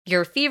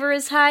Your fever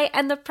is high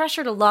and the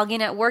pressure to log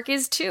in at work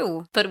is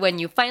too. But when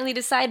you finally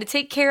decide to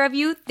take care of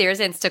you, there's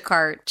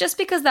Instacart. Just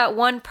because that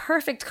one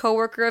perfect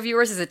coworker of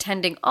yours is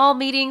attending all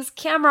meetings,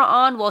 camera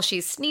on while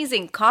she's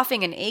sneezing,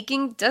 coughing, and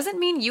aching, doesn't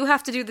mean you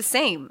have to do the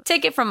same.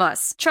 Take it from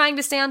us. Trying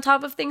to stay on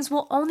top of things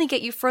will only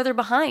get you further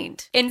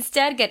behind.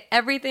 Instead, get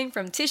everything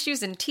from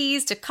tissues and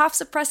teas to cough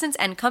suppressants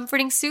and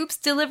comforting soups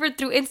delivered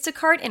through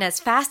Instacart in as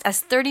fast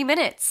as 30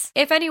 minutes.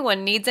 If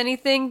anyone needs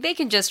anything, they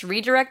can just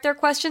redirect their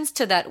questions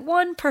to that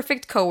one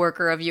perfect coworker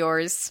of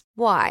yours.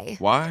 Why?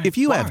 Why? If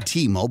you have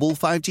T-Mobile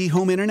 5G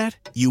home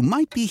internet, you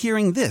might be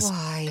hearing this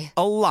Why?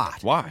 a lot.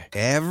 Why?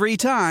 Every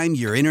time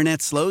your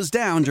internet slows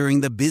down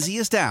during the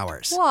busiest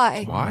hours.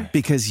 Why? Why?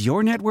 Because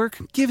your network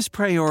gives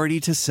priority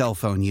to cell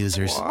phone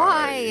users.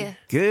 Why?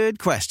 Good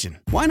question.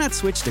 Why not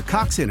switch to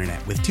Cox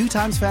Internet with 2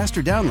 times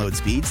faster download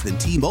speeds than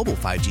T-Mobile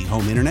 5G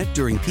home internet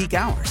during peak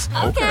hours?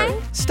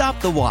 Okay. Stop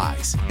the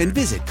whys and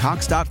visit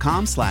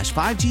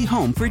cox.com/5G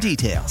home for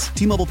details.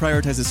 T-Mobile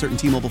prioritizes certain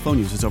T-Mobile phone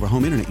users over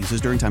home internet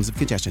users during times of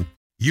congestion.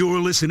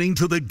 You're listening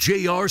to the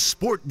JR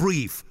Sport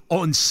Brief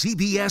on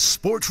CBS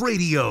Sports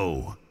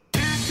Radio.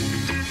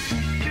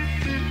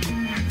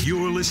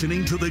 You're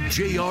listening to the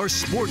JR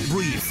Sport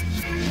Brief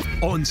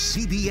on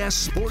CBS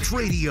Sports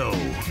Radio.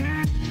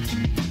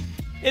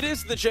 It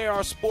is the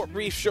JR Sport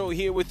Brief Show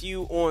here with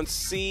you on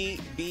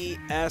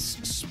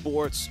CBS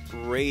Sports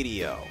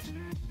Radio.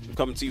 I'm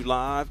coming to you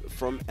live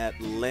from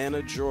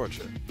Atlanta,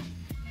 Georgia.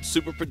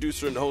 Super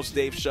producer and host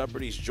Dave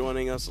Shepard, he's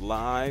joining us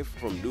live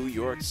from New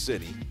York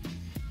City.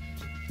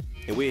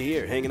 And we're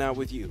here hanging out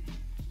with you,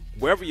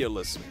 wherever you're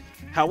listening,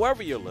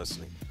 however you're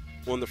listening,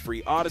 on the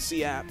free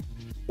Odyssey app,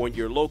 on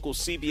your local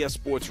CBS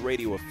Sports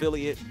Radio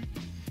affiliate,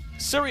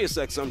 Sirius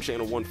XM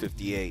channel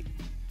 158.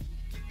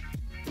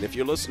 And if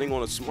you're listening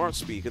on a smart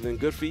speaker, then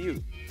good for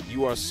you.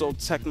 You are so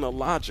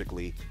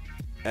technologically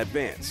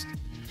advanced.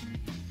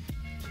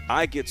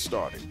 I get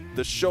started.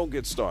 The show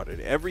gets started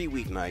every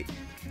weeknight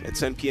at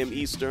 10 p.m.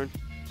 Eastern,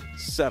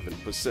 7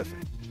 Pacific.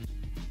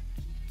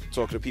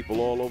 Talking to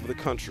people all over the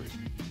country.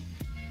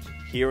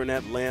 Here in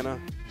Atlanta,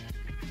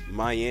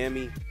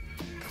 Miami,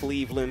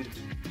 Cleveland,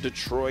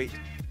 Detroit,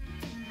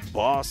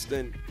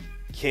 Boston,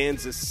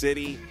 Kansas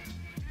City,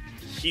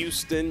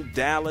 Houston,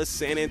 Dallas,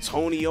 San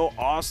Antonio,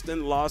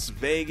 Austin, Las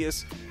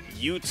Vegas,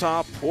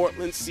 Utah,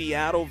 Portland,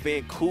 Seattle,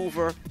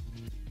 Vancouver.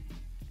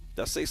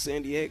 Did I say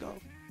San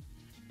Diego?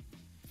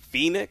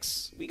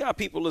 Phoenix. We got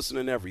people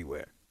listening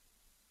everywhere.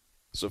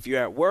 So if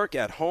you're at work,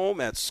 at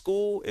home, at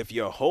school, if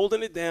you're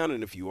holding it down,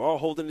 and if you are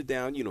holding it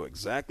down, you know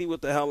exactly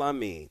what the hell I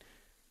mean.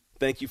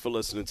 Thank you for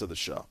listening to the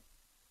show.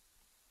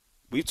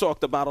 We've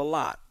talked about a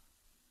lot.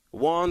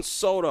 Juan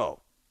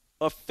Soto,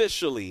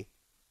 officially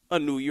a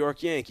New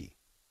York Yankee.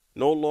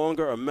 No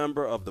longer a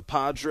member of the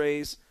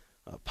Padres.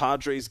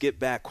 Padres get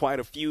back quite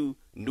a few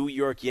New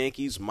York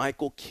Yankees.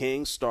 Michael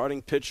King,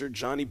 starting pitcher.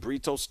 Johnny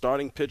Brito,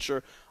 starting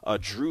pitcher.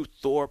 Drew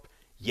Thorpe,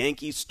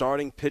 Yankees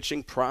starting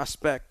pitching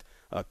prospect.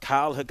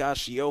 Kyle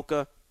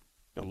Higashioka,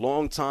 a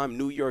longtime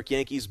New York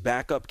Yankees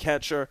backup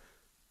catcher,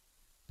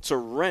 to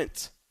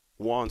rent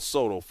Juan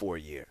Soto for a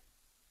year.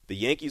 The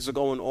Yankees are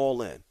going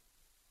all in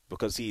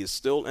because he is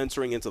still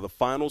entering into the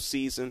final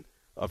season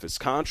of his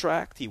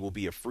contract. He will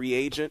be a free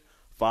agent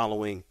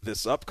following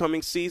this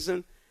upcoming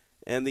season,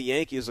 and the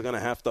Yankees are going to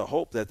have to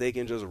hope that they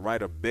can just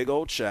write a big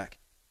old check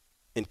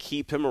and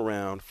keep him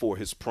around for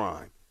his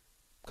prime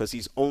because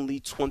he's only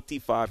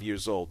 25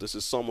 years old. This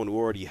is someone who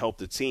already helped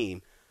the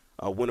team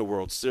win a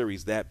World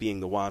Series, that being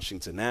the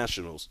Washington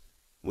Nationals,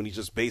 when he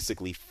just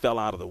basically fell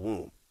out of the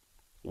womb.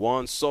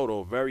 Juan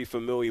Soto, very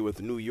familiar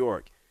with New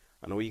York.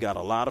 I know he got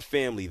a lot of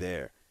family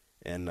there,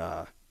 and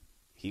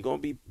he going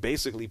to be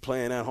basically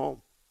playing at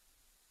home.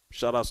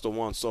 Shout-outs to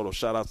Juan Soto,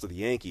 shout-outs to the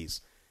Yankees,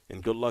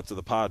 and good luck to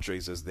the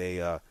Padres as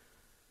they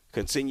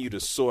continue to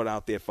sort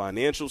out their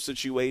financial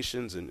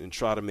situations and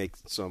try to make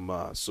some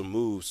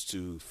moves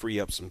to free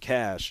up some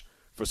cash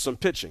for some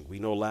pitching. We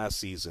know last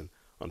season,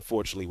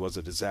 unfortunately, was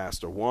a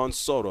disaster. Juan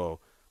Soto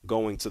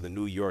going to the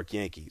New York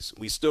Yankees.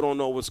 We still don't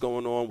know what's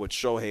going on with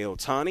Shohei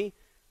Ohtani.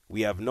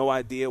 We have no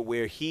idea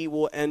where he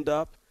will end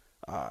up.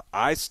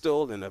 I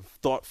still and have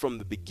thought from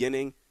the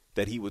beginning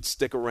that he would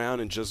stick around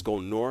and just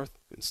go north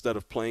instead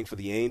of playing for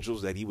the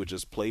Angels, that he would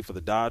just play for the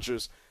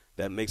Dodgers.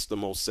 That makes the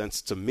most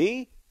sense to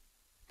me,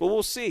 but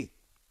we'll see.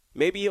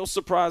 Maybe he'll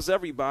surprise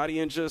everybody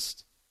and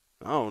just,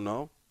 I don't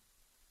know,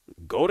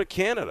 go to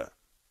Canada.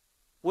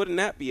 Wouldn't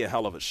that be a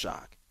hell of a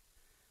shock?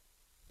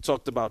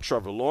 Talked about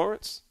Trevor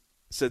Lawrence,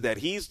 said that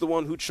he's the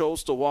one who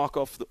chose to walk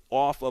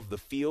off of the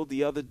field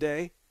the other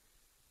day.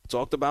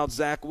 Talked about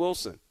Zach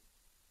Wilson.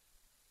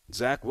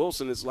 Zach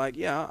Wilson is like,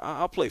 yeah,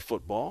 I'll play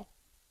football.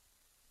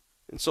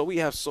 And so we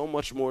have so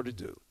much more to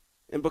do.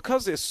 And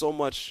because there's so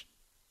much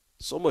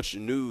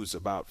news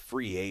about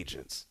free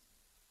agents,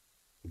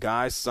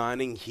 guys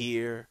signing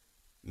here,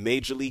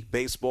 Major League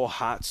Baseball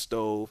hot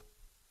stove,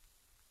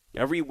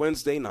 every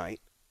Wednesday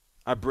night,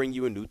 I bring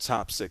you a new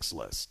top 6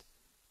 list.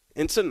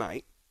 And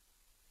tonight,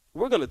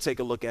 we're going to take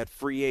a look at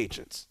free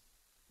agents.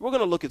 We're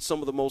going to look at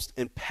some of the most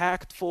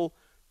impactful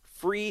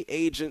free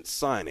agent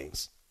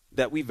signings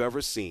that we've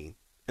ever seen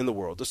in the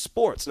world of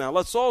sports. Now,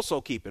 let's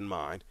also keep in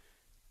mind,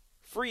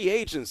 free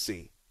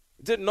agency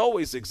didn't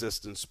always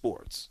exist in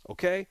sports,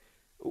 okay?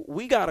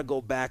 We got to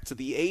go back to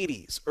the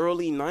 80s,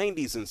 early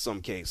 90s in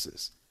some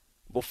cases,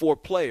 before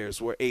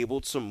players were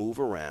able to move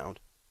around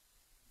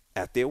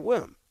at their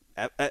whim,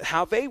 at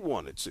how they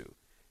wanted to.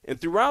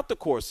 And throughout the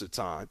course of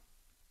time,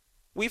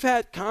 we've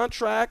had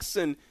contracts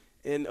and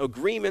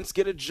agreements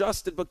get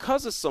adjusted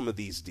because of some of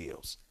these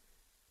deals.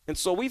 And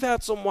so we've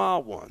had some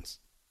wild ones.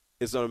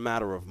 Is it a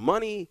matter of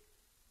money?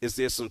 Is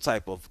there some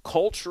type of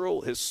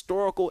cultural,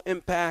 historical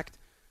impact?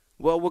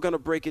 Well, we're going to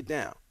break it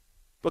down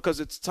because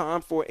it's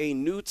time for a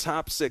new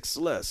top 6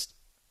 list.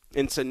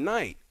 And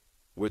tonight,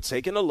 we're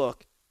taking a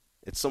look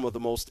at some of the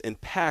most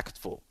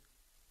impactful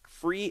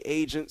free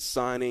agent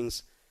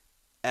signings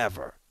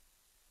ever.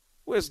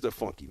 Where's the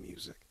funky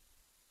music?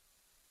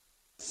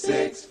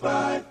 6,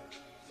 5,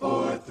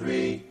 4,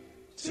 3,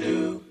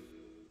 2,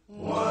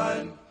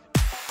 1.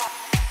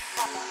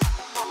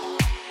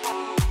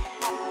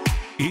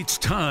 It's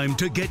time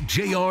to get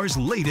JR's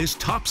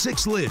latest top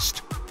 6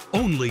 list,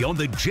 only on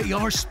the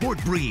JR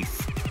Sport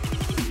Brief.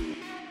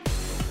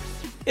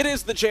 It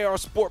is the JR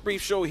Sport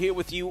Brief Show here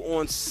with you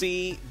on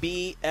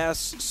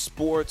CBS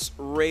Sports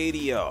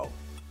Radio.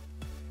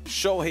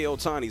 Shohei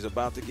Ohtani's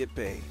about to get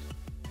paid.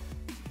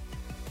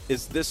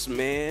 Is this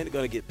man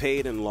going to get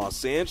paid in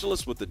Los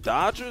Angeles with the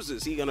Dodgers?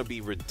 Is he going to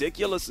be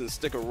ridiculous and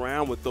stick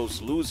around with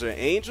those loser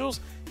Angels?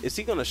 Is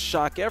he going to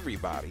shock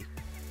everybody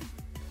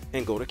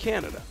and go to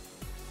Canada?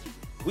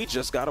 We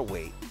just got to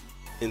wait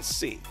and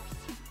see.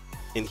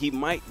 And he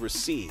might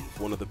receive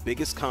one of the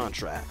biggest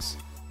contracts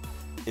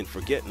in,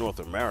 forget North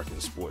American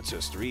sports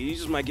history, he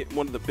just might get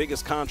one of the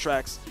biggest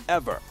contracts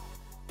ever.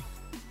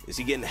 Is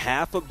he getting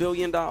 $500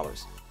 million?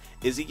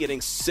 Is he getting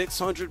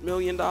 $600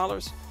 million?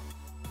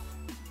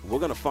 We're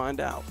going to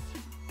find out.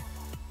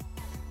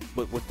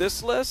 But with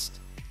this list,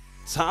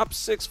 top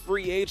 6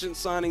 free agent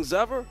signings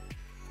ever,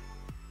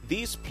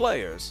 these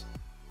players,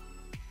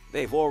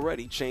 they've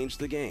already changed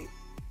the game.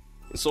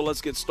 And so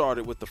let's get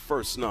started with the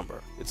first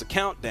number. It's a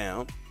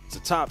countdown. It's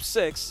a top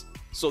 6.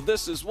 So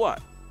this is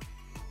what?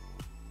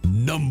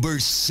 Number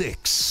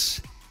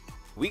 6.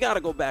 We got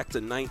to go back to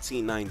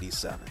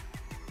 1997.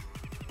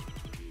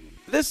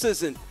 This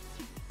isn't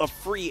a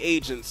free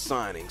agent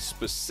signing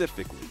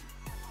specifically,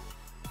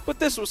 but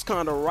this was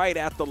kind of right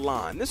at the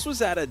line. This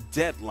was at a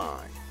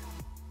deadline.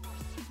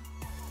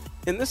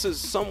 And this is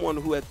someone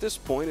who at this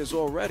point is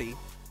already,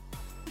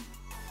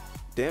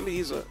 damn it,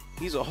 he's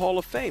a Hall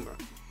of Famer.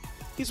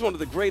 He's one of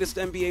the greatest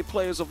NBA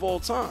players of all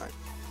time.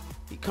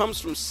 He comes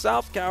from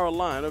South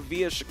Carolina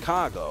via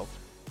Chicago.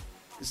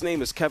 His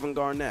name is Kevin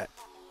Garnett.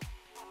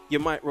 You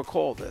might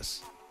recall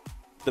this.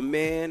 The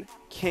man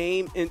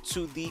came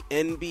into the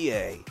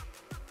NBA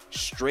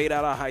straight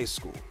out of high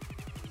school.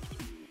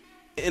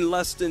 In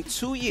less than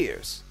 2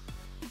 years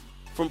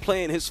from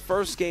playing his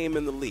first game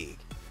in the league,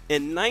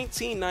 in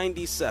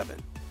 1997,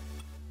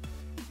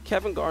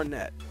 Kevin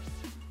Garnett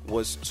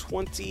was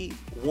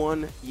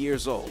 21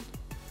 years old.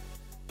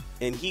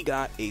 And he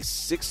got a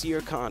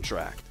 6-year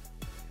contract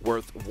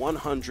worth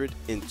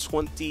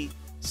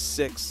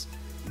 $126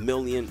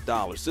 million.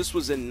 This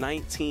was in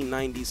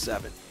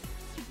 1997.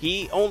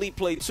 He only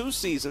played 2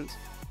 seasons.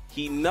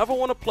 He never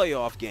won a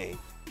playoff game.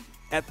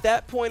 At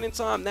that point in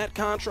time, that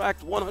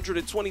contract,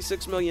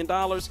 $126 million,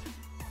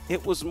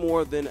 it was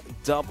more than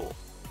double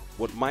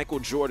what Michael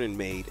Jordan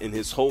made in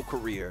his whole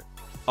career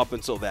up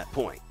until that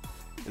point.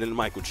 And then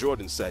Michael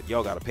Jordan said,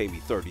 y'all got to pay me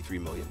 $33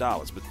 million.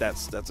 But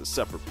that's a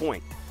separate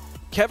point.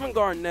 Kevin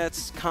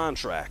Garnett's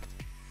contract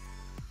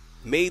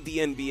made the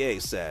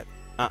NBA said,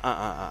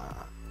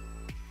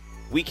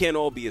 we can't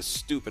all be as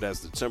stupid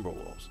as the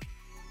Timberwolves.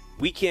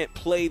 We can't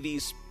pay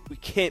these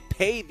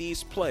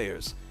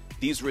players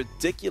these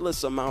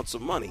ridiculous amounts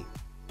of money.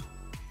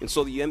 And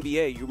so the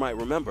NBA, you might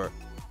remember,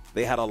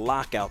 they had a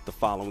lockout the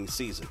following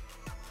season.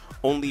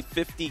 Only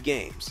 50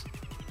 games.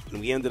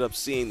 And we ended up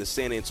seeing the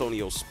San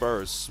Antonio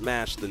Spurs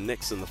smash the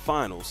Knicks in the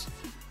finals,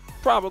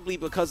 probably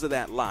because of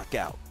that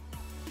lockout.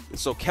 And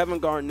so Kevin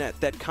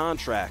Garnett, that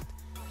contract,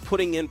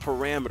 putting in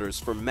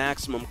parameters for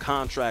maximum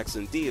contracts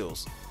and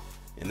deals.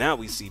 And now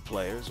we see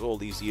players, all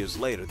these years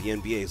later, the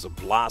NBA is a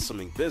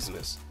blossoming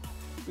business.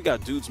 We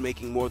got dudes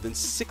making more than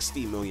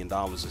 $60 million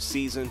a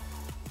season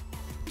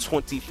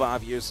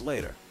 25 years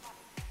later.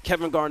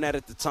 Kevin Garnett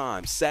at the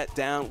time sat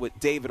down with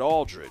David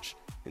Aldridge,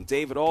 and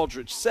David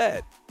Aldridge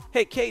said,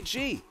 hey,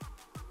 KG,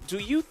 do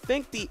you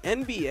think the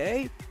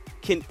NBA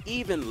can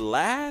even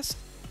last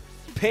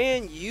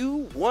paying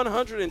you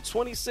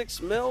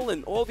 $126 million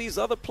and all these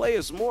other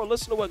players more?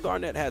 Listen to what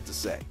Garnett had to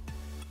say.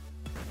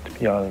 To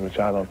be honest with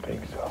you, I don't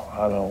think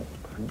so.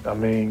 I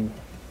mean,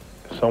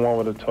 if someone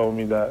would have told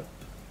me that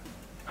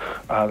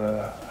I'd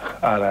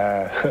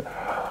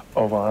have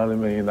over $100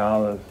 million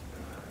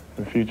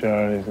in future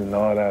earnings and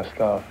all that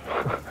stuff,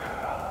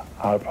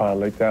 I'd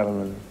probably looked at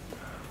them and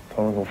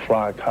told them to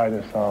fly a kite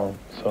or something.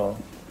 So,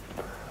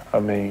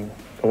 I mean,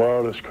 the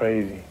world is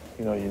crazy.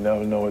 You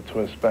never know what to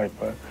expect,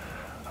 but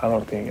I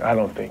don't think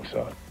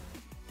so.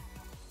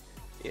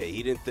 Yeah,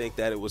 he didn't think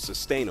that it was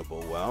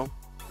sustainable. Well,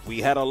 we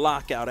had a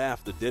lockout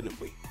after, didn't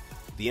we?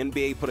 The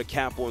NBA put a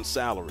cap on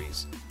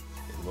salaries.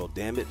 And, well,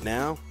 damn it,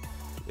 now,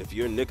 if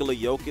you're Nikola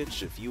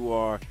Jokic, if you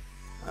are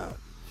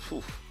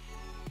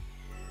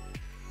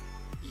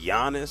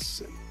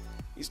Giannis, and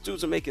these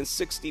dudes are making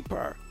 60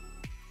 per.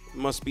 It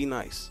must be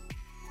nice.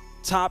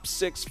 Top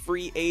 6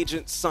 free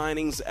agent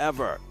signings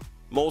ever.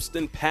 Most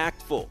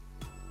impactful.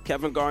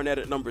 Kevin Garnett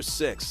at number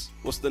 6.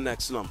 What's the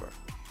next number?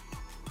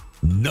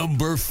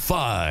 Number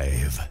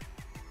 5.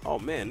 Oh,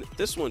 man,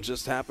 this one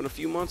just happened a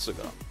few months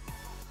ago.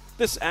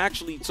 This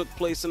actually took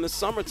place in the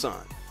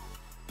summertime.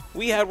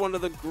 We had one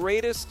of the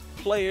greatest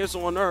players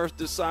on earth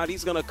decide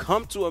he's going to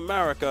come to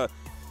America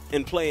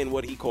and play in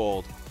what he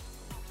called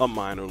a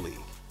minor league.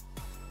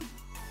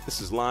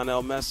 This is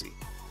Lionel Messi.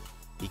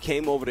 He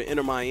came over to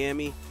Inter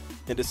Miami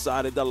and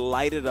decided to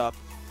light it up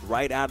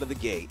right out of the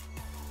gate.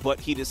 But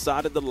he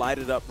decided to light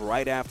it up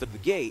right after the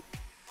gate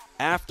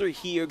after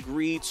he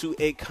agreed to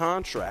a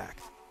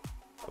contract,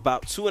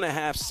 about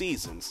 2.5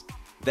 seasons,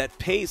 that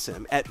pays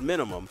him at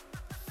minimum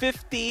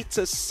 $50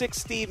 to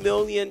 $60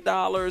 million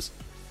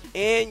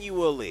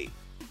annually.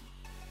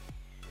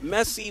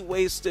 Messi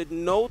wasted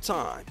no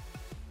time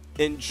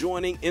in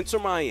joining Inter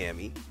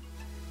Miami,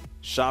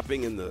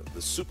 shopping in the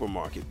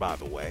supermarket, by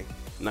the way,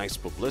 nice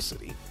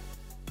publicity,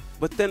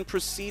 but then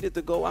proceeded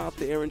to go out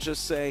there and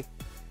just say,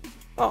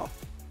 oh,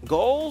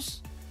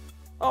 goals?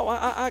 Oh,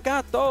 I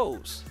got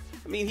those.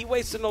 I mean, he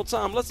wasted no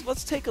time.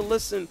 Let's take a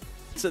listen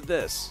to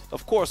this.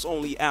 Of course,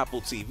 only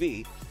Apple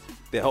TV.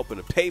 They're helping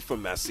to pay for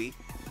Messi.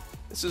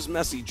 This is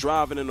Messi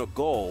driving in a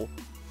goal,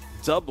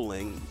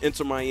 doubling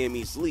Inter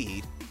Miami's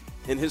lead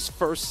in his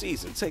first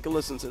season. Take a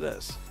listen to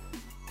this.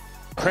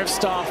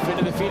 Kristoff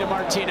into the feet of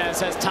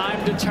Martinez, has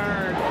time to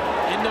turn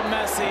into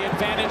Messi,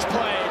 advantage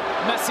play.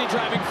 Messi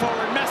driving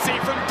forward, Messi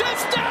from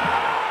distance!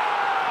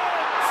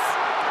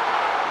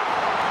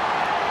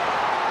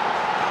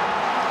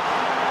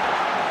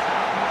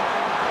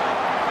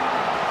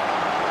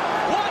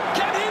 What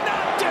can he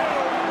not do?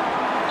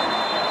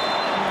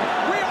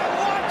 We are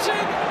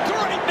watching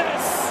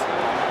greatness!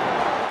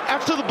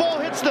 After the ball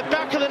hits the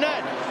back of the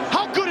net,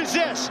 how good is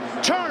this?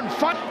 Turn,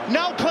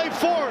 now play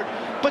forward.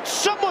 But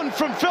someone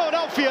from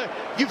Philadelphia,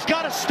 you've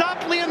got to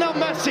stop Lionel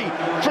Messi.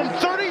 From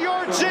 30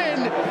 yards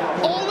in,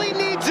 all he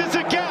needs is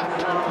a gap,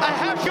 a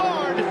half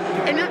yard,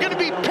 and you're going to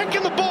be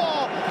picking the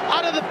ball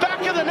out of the back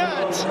of the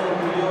net.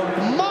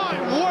 My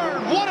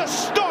word, what a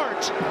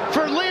start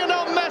for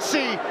Lionel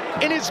Messi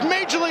in his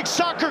Major League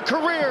Soccer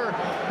career.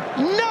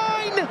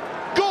 9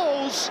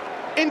 goals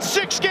in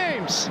 6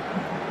 games.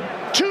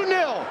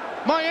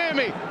 2-0,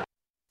 Miami.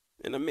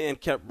 And the man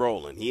kept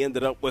rolling. He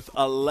ended up with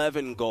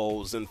 11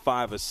 goals and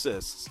 5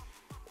 assists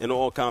in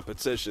all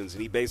competitions,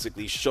 and he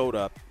basically showed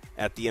up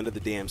at the end of the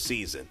damn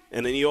season.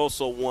 And then he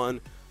also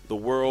won the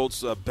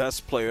world's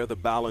best player, the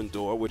Ballon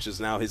d'Or, which is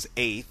now his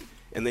 8th.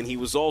 And then he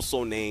was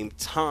also named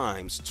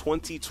Time's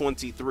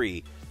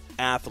 2023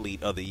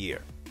 Athlete of the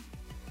Year.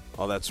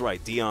 Oh, that's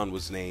right. Dion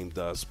was named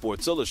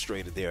Sports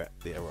Illustrated, their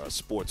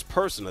Sports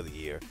Person of the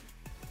Year.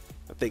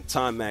 I think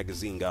Time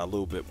Magazine got a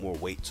little bit more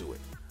weight to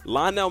it.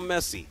 Lionel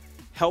Messi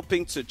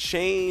helping to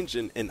change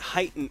and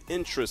heighten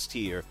interest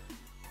here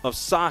of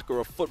soccer,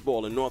 of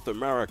football in North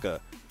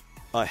America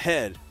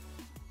ahead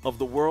of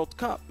the World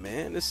Cup,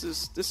 man. This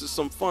is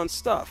some fun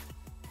stuff.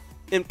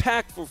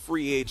 Impactful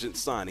free agent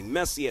signing.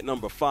 Messi at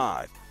number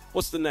 5.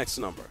 What's the next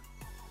number?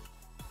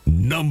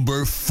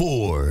 Number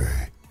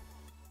 4.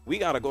 We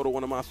got to go to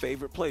one of my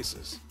favorite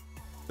places.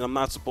 And I'm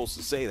not supposed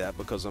to say that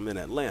because I'm in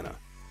Atlanta.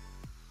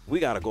 We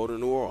got to go to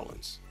New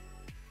Orleans.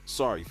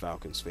 Sorry,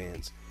 Falcons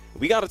fans.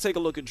 We got to take a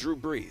look at Drew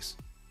Brees.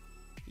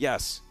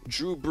 Yes,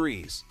 Drew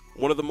Brees,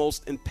 one of the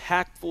most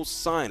impactful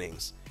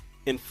signings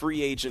in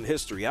free agent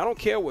history. I don't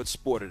care what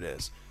sport it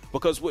is,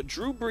 because what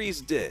Drew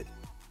Brees did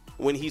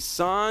when he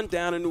signed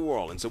down in New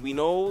Orleans, and we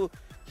know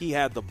he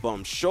had the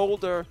bum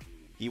shoulder,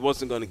 he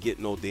wasn't going to get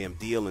no damn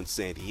deal in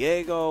San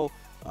Diego,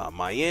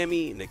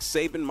 Miami. Nick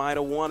Saban might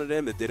have wanted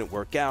him. It didn't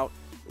work out.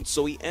 And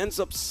so he ends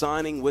up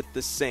signing with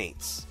the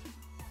Saints.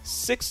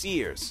 6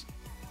 years,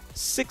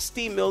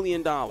 $60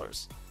 million.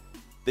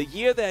 The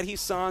year that he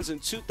signs in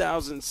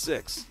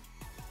 2006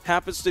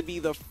 happens to be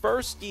the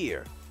first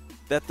year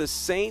that the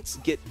Saints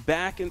get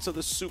back into the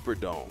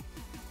Superdome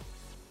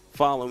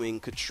following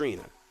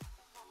Katrina.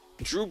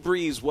 Drew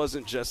Brees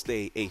wasn't just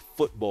a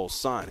football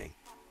signing.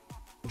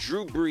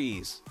 Drew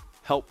Brees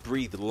helped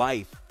breathe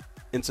life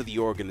into the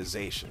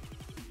organization.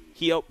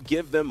 He helped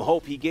give them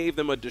hope. He gave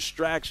them a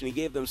distraction. He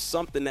gave them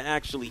something to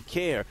actually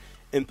care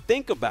and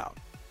think about.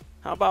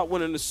 How about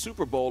winning the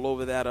Super Bowl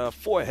over that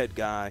forehead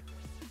guy,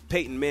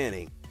 Peyton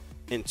Manning,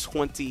 in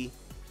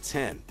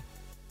 2010.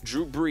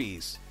 Drew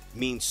Brees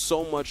means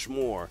so much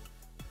more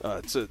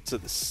to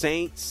the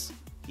Saints.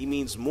 He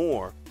means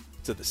more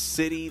to the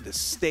city, the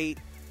state,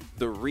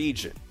 the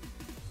region.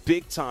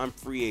 Big-time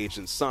free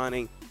agent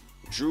signing,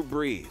 Drew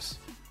Brees.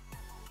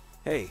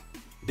 Hey,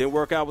 didn't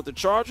work out with the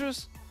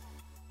Chargers?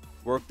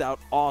 Worked out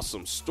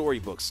awesome,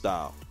 storybook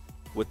style,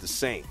 with the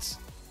Saints.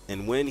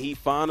 And when he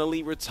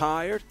finally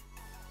retired,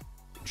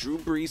 Drew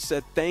Brees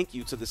said thank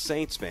you to the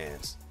Saints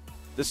fans.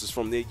 This is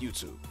from their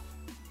YouTube.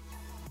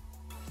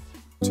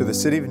 To the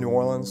city of New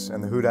Orleans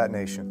and the Who Dat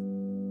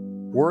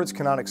Nation, words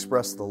cannot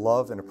express the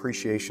love and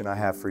appreciation I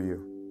have for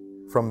you.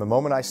 From the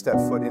moment I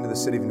stepped foot into the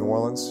city of New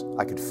Orleans,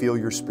 I could feel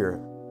your spirit.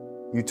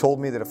 You told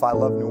me that if I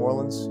loved New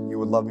Orleans, you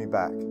would love me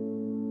back.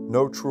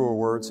 No truer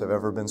words have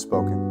ever been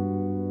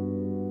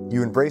spoken.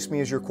 You embraced me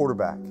as your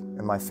quarterback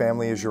and my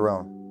family as your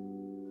own.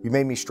 You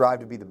made me strive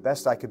to be the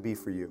best I could be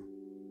for you.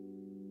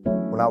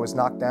 When I was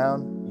knocked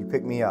down, you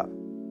picked me up.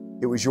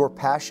 It was your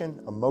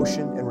passion,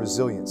 emotion, and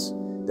resilience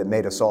that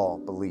made us all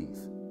believe.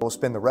 I will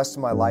spend the rest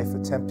of my life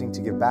attempting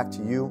to give back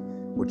to you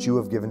what you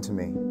have given to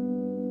me.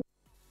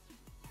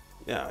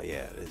 Yeah,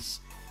 it is.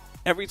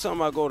 Every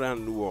time I go down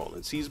to New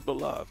Orleans, he's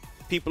beloved.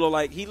 People are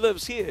like, he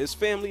lives here. His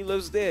family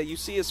lives there. You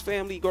see his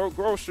family go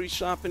grocery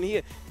shopping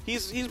here.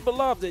 He's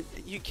beloved, and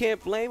you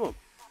can't blame him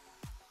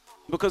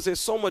because there's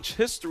so much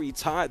history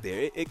tied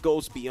there. It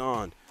goes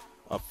beyond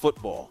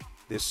football.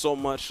 There's so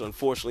much,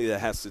 unfortunately, that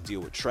has to deal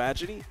with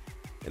tragedy.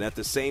 And at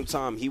the same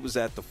time, he was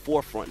at the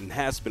forefront and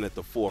has been at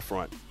the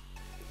forefront,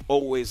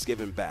 always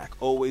giving back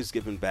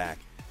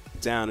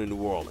down in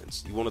New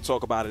Orleans. You want to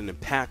talk about an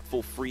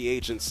impactful free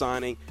agent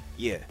signing?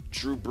 Yeah,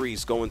 Drew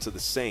Brees going to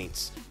the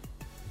Saints.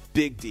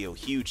 Big deal,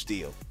 huge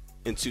deal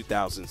in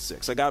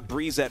 2006. I got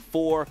Brees at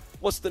 4.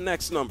 What's the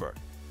next number?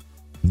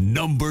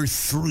 Number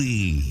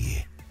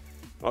 3.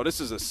 Oh,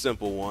 this is a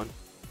simple one.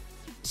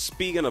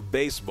 Speaking of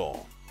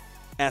baseball,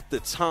 at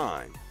the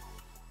time,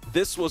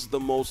 this was the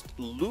most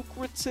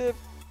lucrative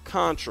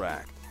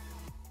contract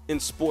in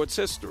sports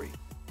history.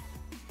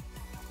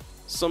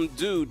 Some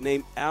dude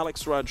named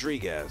Alex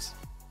Rodriguez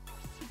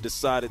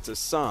decided to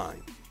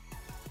sign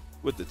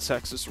with the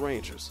Texas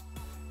Rangers.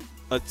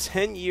 A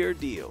 10-year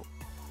deal,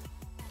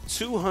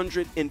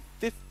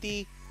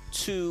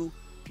 $252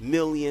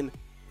 million.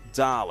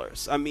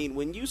 I mean,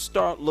 when you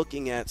start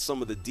looking at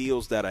some of the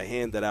deals that are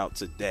handed out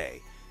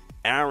today,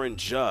 Aaron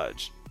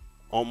Judge,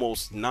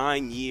 almost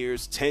 9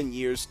 years, 10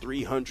 years,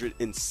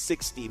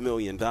 $360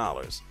 million.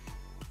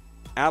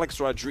 Alex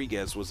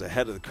Rodriguez was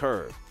ahead of the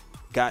curve,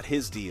 got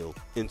his deal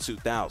in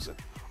 2000.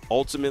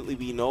 Ultimately,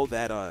 we know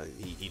that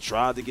he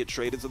tried to get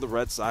traded to the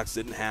Red Sox,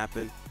 didn't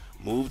happen,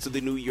 moved to the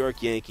New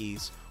York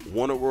Yankees,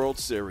 won a World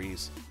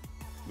Series.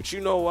 But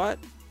you know what?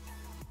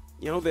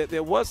 You know,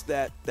 there was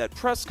that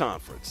press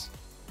conference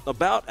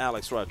about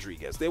Alex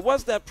Rodriguez. There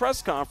was that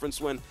press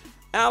conference when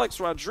Alex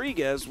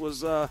Rodriguez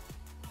was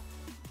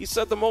he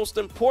said the most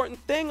important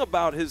thing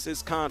about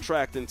his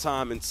contract and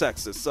time in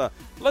Texas.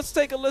 Let's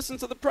take a listen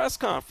to the press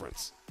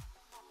conference.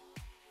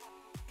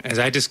 As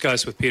I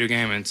discussed with Peter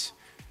Gammons,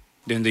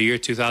 during the year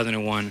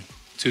 2001,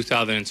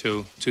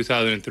 2002,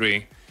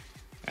 2003,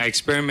 I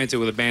experimented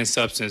with a banned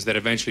substance that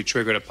eventually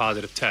triggered a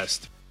positive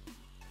test.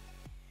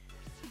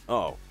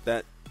 Oh,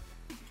 that...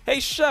 Hey,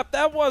 Shep,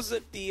 that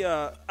wasn't the...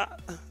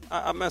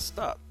 I messed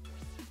up.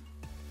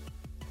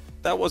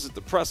 That wasn't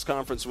the press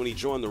conference when he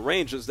joined the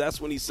Rangers. That's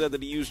when he said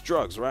that he used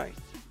drugs, right?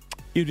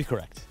 You'd be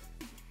correct.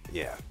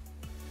 Yeah.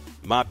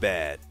 My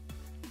bad.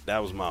 That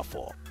was my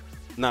fault.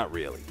 Not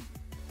really.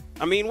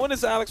 I mean, when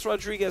has Alex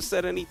Rodriguez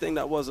said anything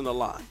that wasn't a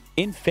lie?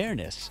 In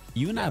fairness,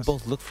 you and I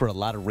both look for a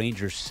lot of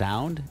Rangers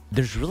sound.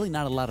 There's really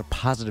not a lot of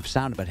positive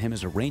sound about him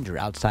as a Ranger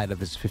outside of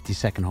his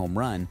 52nd home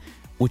run,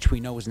 which we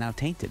know is now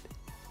tainted.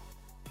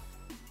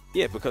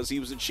 Yeah, because he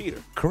was a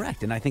cheater.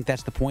 Correct, and I think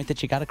that's the point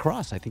that you got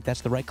across. I think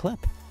that's the right clip.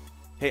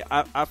 Hey,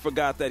 I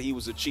forgot that he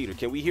was a cheater.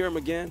 Can we hear him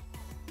again?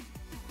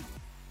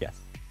 Yes.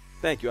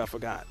 Thank you, I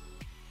forgot.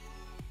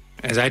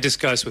 As I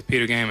discussed with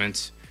Peter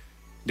Gammons,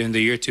 during the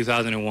year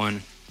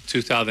 2001,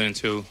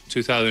 2002,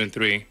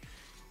 2003,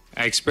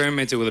 I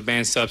experimented with a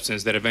banned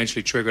substance that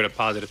eventually triggered a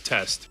positive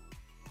test.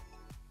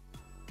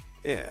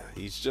 Yeah,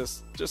 he's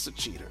just a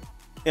cheater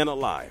and a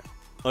liar,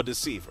 a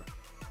deceiver.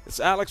 It's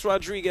Alex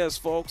Rodriguez,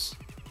 folks.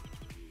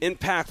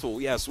 Impactful,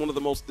 yes, one of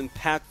the most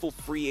impactful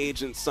free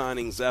agent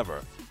signings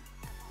ever.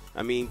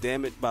 I mean,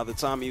 damn it, by the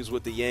time he was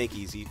with the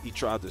Yankees, he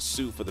tried to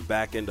sue for the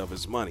back end of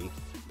his money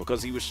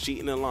because he was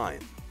cheating and lying.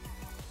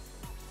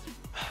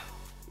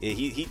 Yeah,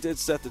 he did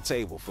set the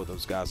table for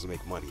those guys to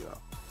make money, though.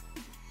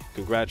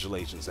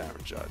 Congratulations,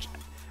 Aaron Judge.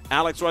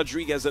 Alex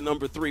Rodriguez at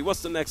number 3.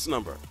 What's the next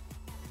number?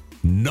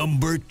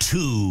 Number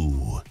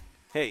 2.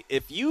 Hey,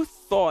 if you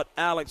thought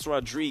Alex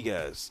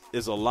Rodriguez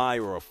is a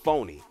liar or a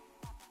phony,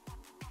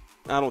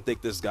 I don't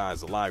think this guy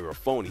is a liar or a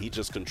phony. He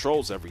just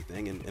controls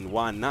everything, and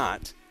why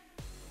not?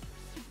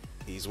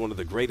 He's one of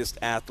the greatest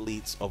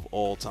athletes of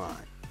all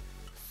time.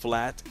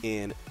 Flat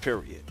and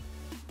period.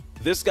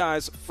 This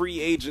guy's free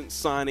agent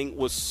signing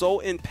was so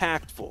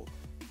impactful,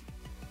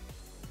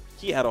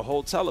 he had a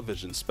whole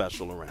television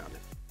special around it.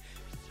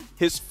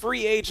 His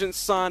free agent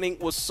signing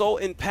was so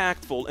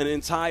impactful, an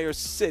entire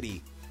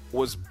city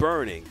was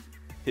burning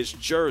his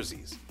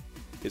jerseys.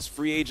 His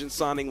free agent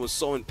signing was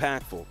so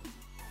impactful,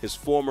 his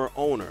former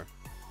owner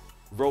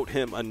wrote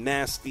him a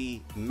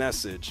nasty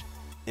message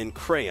in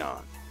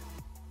crayon.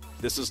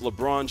 This is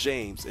LeBron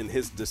James in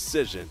his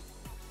decision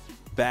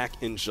back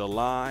in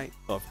July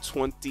of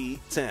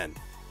 2010.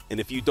 And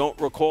if you don't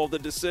recall the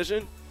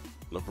decision,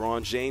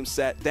 LeBron James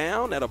sat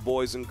down at a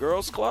Boys and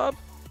Girls Club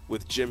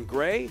with Jim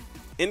Gray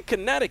in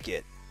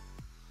Connecticut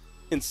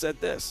and said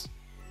this.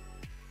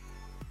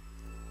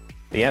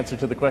 The answer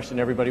to the question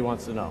everybody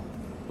wants to know.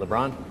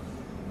 LeBron,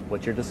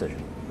 what's your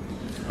decision?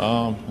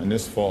 In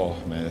this fall,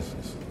 man, this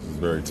is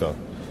very tough.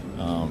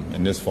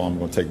 In this fall, I'm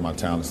going to take my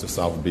talents to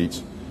South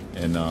Beach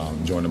and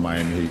join the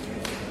Miami Heat.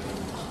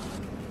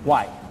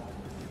 Why?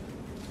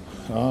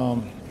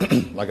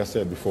 Like I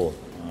said before,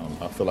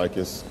 I feel like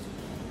it's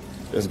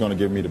going to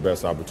give me the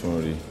best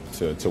opportunity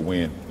to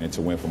win and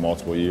to win for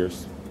multiple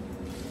years.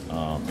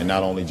 And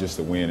not only just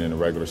to win in the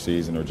regular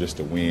season or just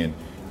to win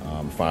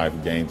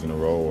 5 games in a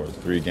row or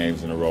 3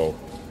 games in a row.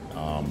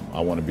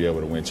 I want to be able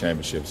to win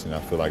championships, and I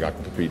feel like I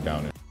can compete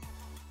down there.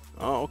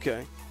 Oh,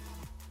 okay.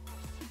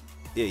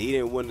 Yeah, he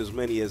didn't win as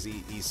many as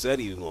he said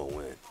he was going to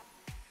win.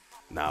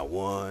 Not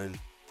 1,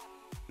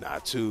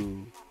 not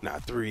 2,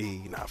 not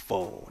 3, not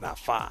 4, not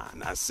 5,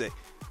 not 6.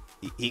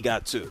 He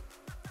got 2.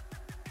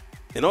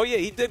 And, oh, yeah,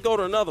 he did go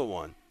to another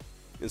one.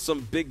 And some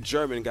big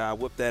German guy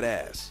whipped that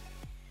ass.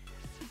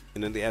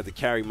 And then they had to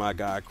carry my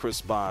guy, Chris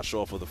Bosh,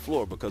 off of the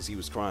floor because he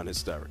was crying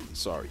hysterically.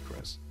 Sorry,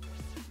 Chris.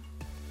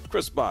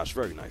 Chris Bosh,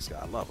 very nice guy.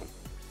 I love him.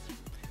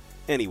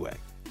 Anyway,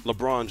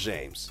 LeBron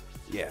James.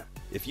 Yeah,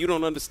 if you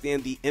don't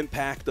understand the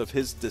impact of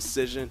his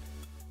decision,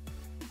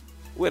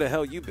 where the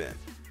hell you been?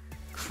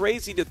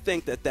 Crazy to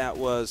think that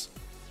was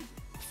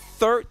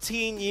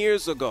 13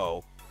 years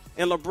ago,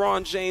 and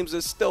LeBron James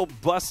is still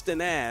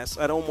busting ass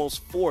at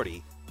almost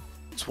 40.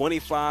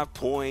 25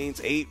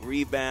 points, 8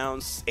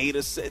 rebounds, 8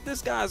 assists.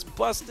 This guy's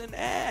busting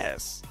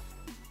ass.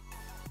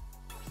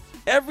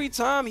 Every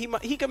time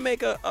he can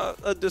make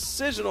a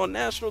decision on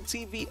national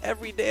TV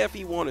every day if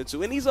he wanted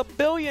to, and he's a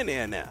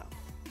billionaire now.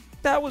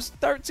 That was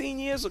 13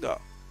 years ago.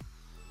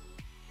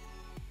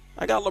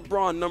 I got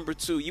LeBron number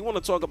 2. You want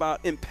to talk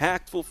about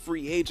impactful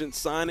free agent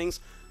signings?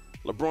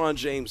 LeBron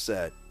James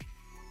said,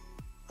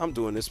 I'm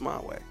doing this my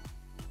way.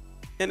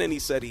 And then he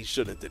said he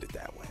should have did it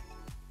that way.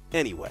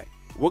 Anyway,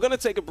 we're going to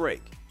take a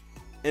break.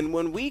 And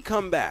when we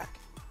come back,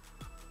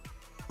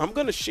 I'm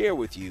going to share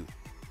with you,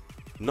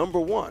 number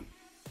 1,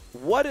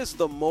 what is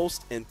the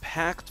most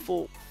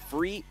impactful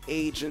free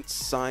agent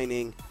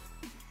signing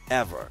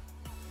ever?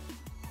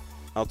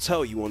 I'll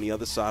tell you on the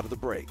other side of the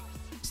break.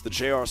 It's the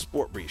JR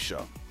Sport Brief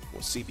Show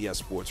on CBS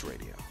Sports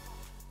Radio.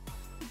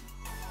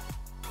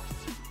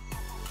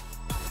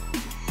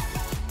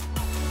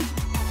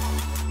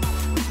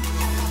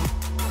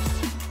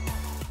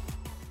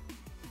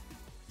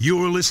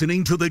 You're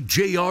listening to the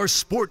JR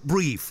Sport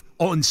Brief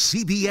on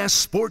CBS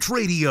Sports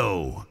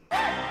Radio.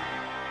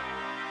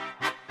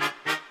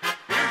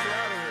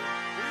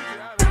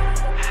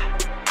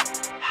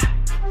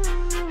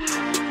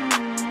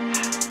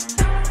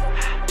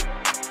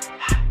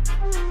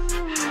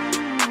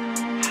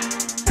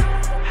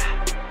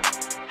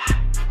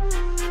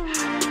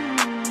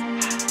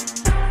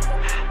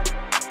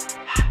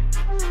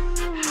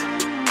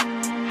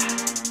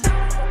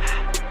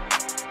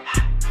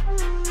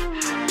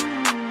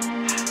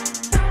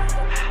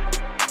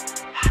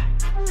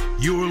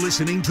 You're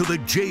listening to the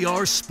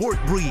JR Sport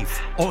Brief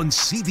on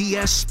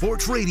CBS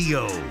Sports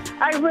Radio.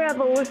 I'd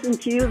rather listen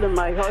to you than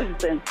my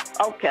husband.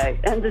 Okay,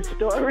 end of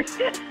story.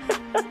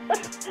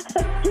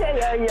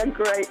 JR, you're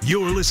great.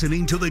 You're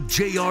listening to the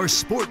JR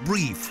Sport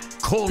Brief.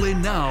 Call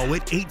in now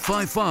at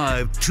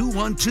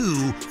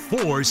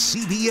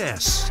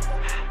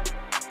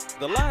 855-212-4CBS.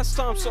 The last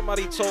time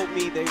somebody told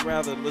me they'd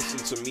rather listen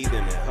to me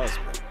than their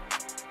husband.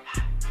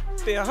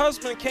 Their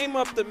husband came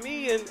up to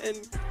me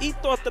and he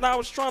thought that I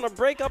was trying to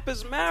break up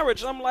his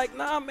marriage. I'm like,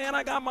 nah, man,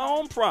 I got my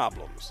own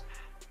problems.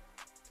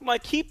 I'm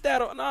like, keep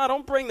that. Nah,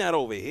 don't bring that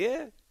over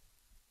here.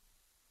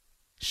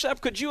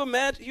 Shep, could you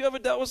imagine? You ever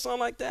dealt with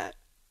something like that?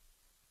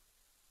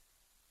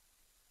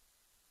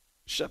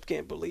 Shep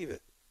can't believe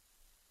it.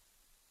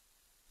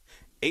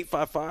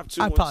 855-212.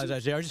 I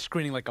apologize, JR. Just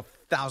screening like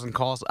 1,000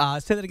 calls.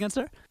 Say that again,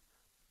 sir?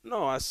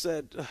 No, I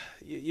said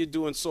you're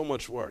doing so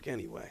much work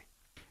anyway.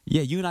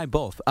 Yeah, you and I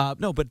both.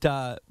 No, but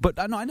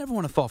no, I never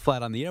want to fall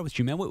flat on the air with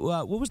you, man.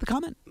 What was the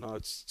comment? No,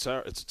 it's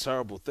a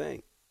terrible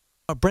thing.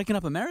 Breaking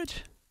up a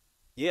marriage?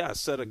 Yeah, I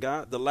said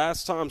the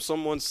last time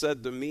someone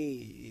said to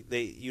me,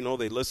 they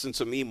listen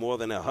to me more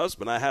than their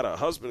husband. I had a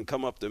husband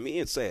come up to me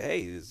and say,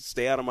 hey,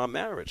 stay out of my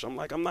marriage. I'm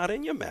like, I'm not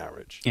in your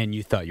marriage. And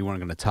you thought you weren't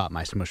going to top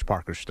my Smush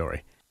Parker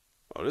story.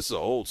 Oh, this is an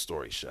old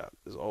story, Shep.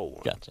 This is an old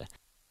one. Gotcha.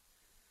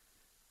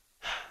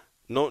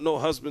 No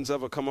husbands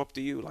ever come up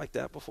to you like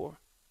that before?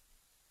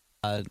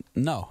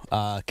 No.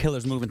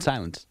 Killers move in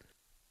silence.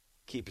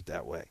 Keep it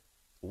that way.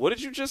 What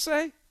did you just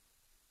say?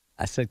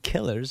 I said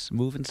killers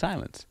move in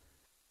silence.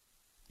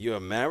 You're a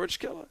marriage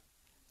killer?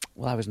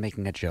 Well, I was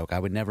making a joke. I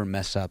would never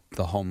mess up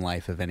the home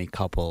life of any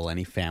couple,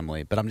 any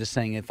family. But I'm just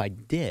saying if I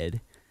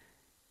did,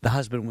 the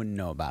husband wouldn't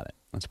know about it.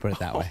 Let's put it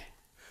that way.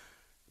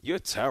 You're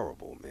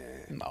terrible,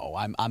 man. No,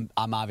 I'm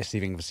obviously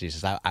being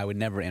facetious. I would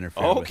never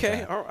interfere.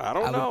 Okay, I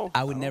don't know.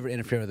 I would never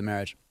interfere with a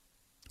marriage,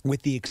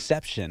 with the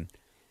exception,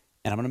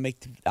 and I'm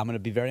gonna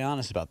be very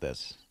honest about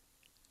this.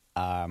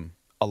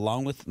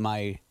 Along with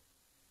my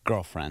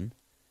girlfriend,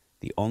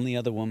 The only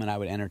other woman I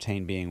would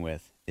entertain being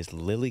with is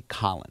Lily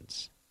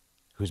Collins,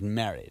 who's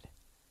married.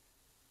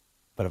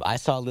 But if I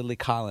saw Lily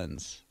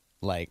Collins,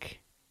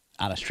 like,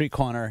 on a street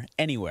corner,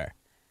 anywhere,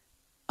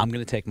 I'm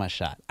going to take my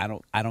shot. I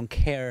don't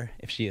care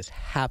if she is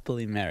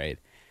happily married.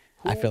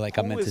 I feel like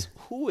I'm meant to...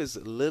 Who is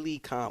Lily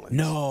Collins?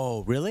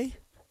 No, really?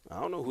 I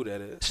don't know who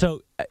that is.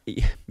 So,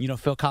 you know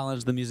Phil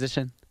Collins, the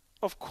musician?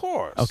 Of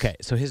course. Okay,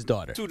 so his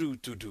daughter.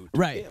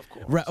 Right. Yeah, of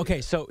course. Right.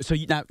 Okay, so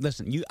you now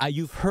listen.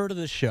 You've heard of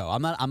the show.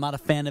 I'm not a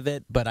fan of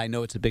it, but I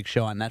know it's a big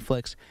show on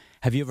Netflix.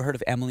 Have you ever heard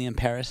of Emily in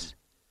Paris?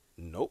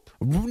 Nope.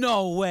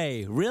 No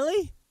way.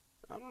 Really?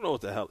 I don't know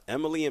what the hell.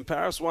 Emily in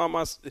Paris? Why am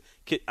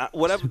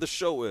whatever the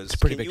show is,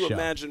 pretty can big you show.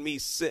 imagine me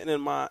sitting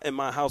in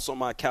my house on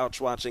my couch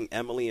watching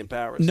Emily in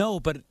Paris? No,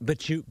 but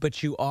you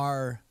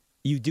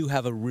do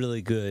have a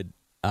really good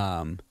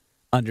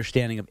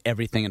understanding of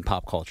everything in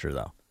pop culture,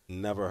 though.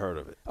 Never heard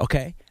of it.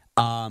 Okay.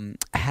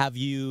 Have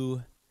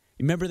you?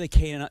 Remember they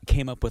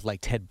came up with like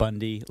Ted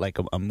Bundy, like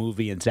a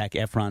movie, and Zac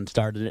Efron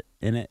started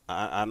in it?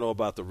 I know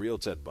about the real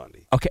Ted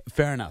Bundy. Okay,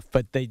 fair enough.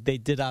 But they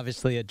did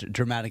obviously a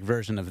dramatic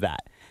version of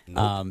that.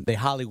 Nope. They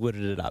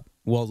Hollywooded it up.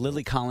 Well,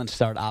 Lily Collins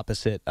starred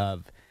opposite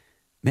of...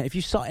 Man, if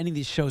you saw any of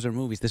these shows or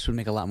movies, this would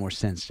make a lot more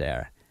sense,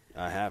 JR.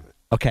 I haven't.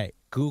 Okay,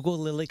 Google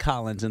Lily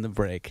Collins in the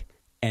break,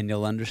 and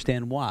you'll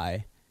understand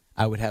why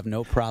I would have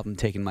no problem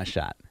taking my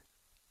shot.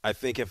 I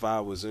think if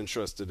I was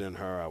interested in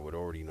her, I would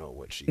already know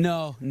what she...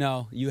 No,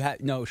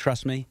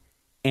 trust me.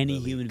 Any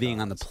Lily human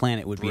being on the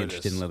planet would be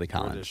interested in Lily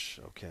Collins. British,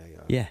 okay.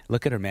 Yeah,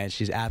 look at her, man.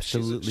 She's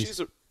absolutely...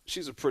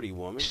 She's a pretty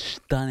woman.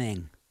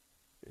 Stunning.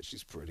 Yeah,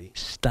 she's pretty.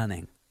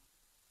 Stunning.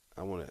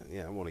 I want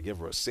to give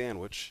her a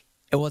sandwich.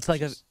 Well, it's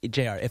like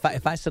JR. If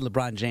I said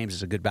LeBron James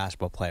is a good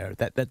basketball player,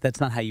 that's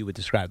not how you would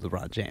describe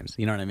LeBron James.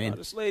 You know what I mean?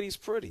 This lady's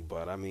pretty,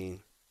 but I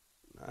mean,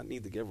 I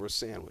need to give her a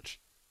sandwich.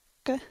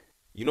 Okay.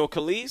 You know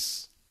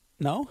Khalees?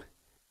 No.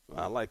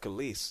 I like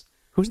Khalees.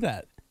 Who's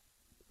that?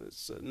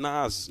 It's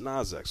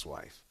Nas'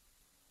 ex-wife.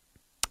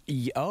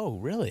 Oh,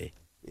 really?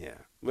 Yeah.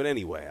 But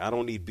anyway, I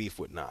don't need beef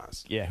with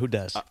Nas. Yeah, who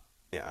does?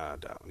 I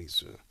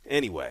don't.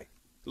 Anyway,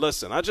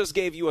 listen, I just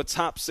gave you a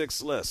top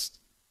 6 list.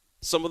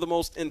 Some of the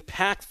most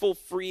impactful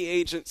free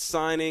agent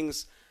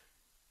signings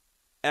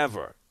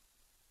ever.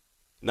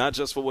 Not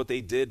just for what they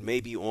did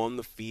maybe on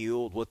the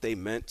field, what they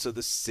meant to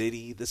the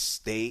city, the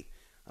state,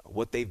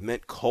 what they've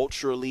meant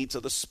culturally to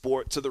the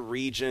sport, to the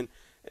region.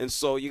 And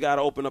so you got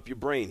to open up your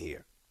brain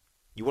here.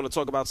 You want to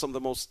talk about some of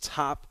the most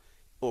top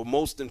or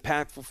most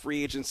impactful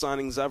free agent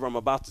signings ever? I'm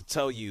about to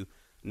tell you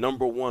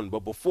number 1.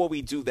 But before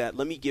we do that,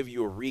 let me give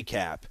you a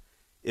recap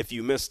if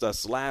you missed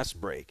us last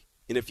break.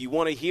 And if you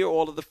want to hear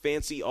all of the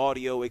fancy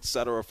audio,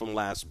 etc. from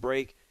last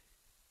break,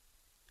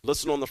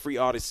 listen on the free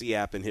Odyssey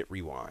app and hit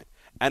rewind.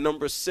 At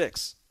number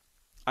 6,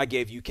 I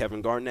gave you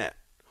Kevin Garnett.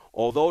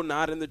 Although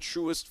not in the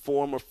truest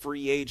form of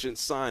free agent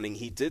signing,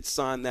 he did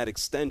sign that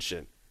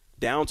extension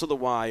down to the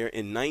wire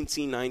in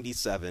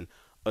 1997,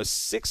 a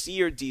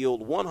 6-year deal,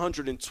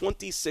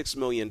 $126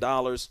 million,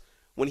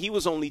 when he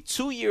was only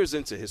 2 years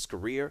into his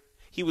career.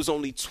 He was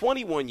only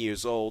 21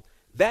 years old.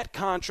 That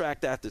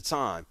contract at the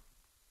time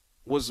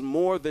was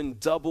more than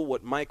double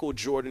what Michael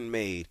Jordan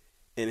made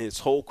in his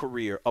whole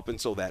career up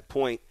until that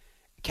point.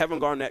 Kevin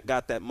Garnett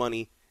got that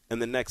money,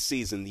 and the next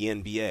season the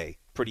NBA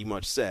pretty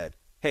much said,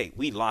 hey,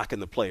 we locking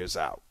the players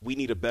out. We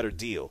need a better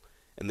deal.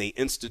 And they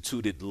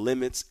instituted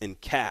limits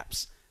and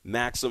caps,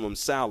 maximum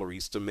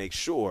salaries to make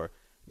sure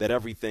that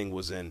everything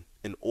was in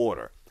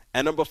order.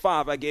 At number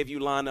 5, I gave you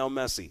Lionel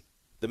Messi.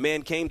 The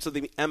man came to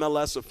the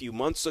MLS a few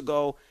months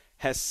ago,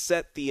 has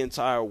set the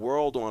entire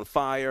world on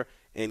fire,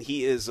 and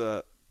he is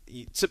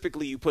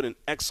typically you put an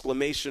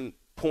exclamation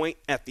point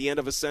at the end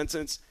of a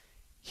sentence.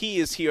 He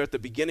is here at the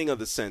beginning of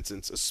the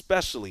sentence,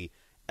 especially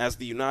as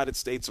the United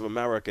States of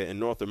America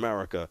and North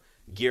America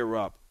gear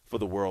up for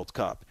the World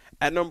Cup.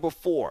 At number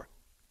 4,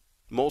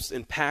 most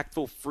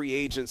impactful free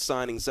agent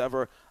signings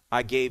ever,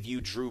 I gave you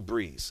Drew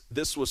Brees.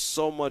 This was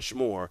so much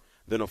more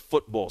than a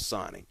football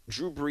signing.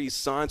 Drew Brees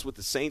signs with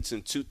the Saints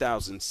in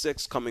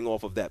 2006, coming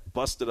off of that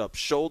busted-up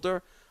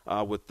shoulder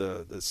with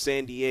the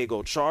San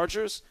Diego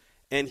Chargers,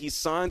 and he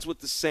signs with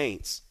the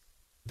Saints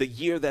the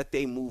year that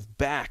they move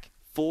back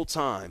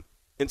full-time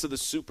into the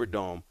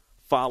Superdome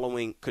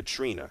following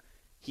Katrina.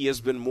 He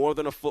has been more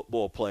than a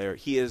football player.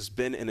 He has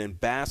been an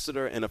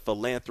ambassador and a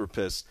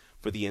philanthropist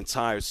for the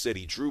entire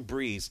city. Drew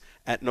Brees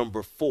at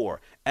number 4.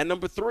 At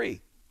number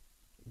 3,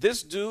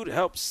 this dude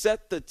helped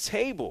set the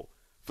table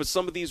for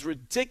some of these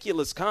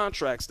ridiculous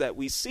contracts that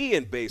we see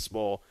in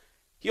baseball.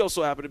 He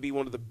also happened to be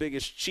one of the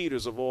biggest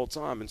cheaters of all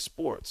time in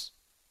sports.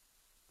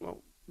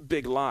 Well,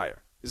 big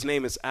liar. His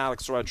name is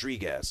Alex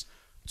Rodriguez.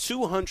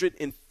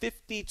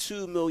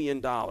 $252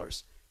 million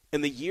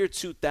in the year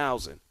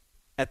 2000.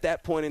 At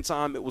that point in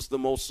time, it was the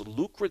most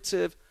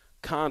lucrative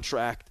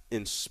contract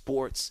in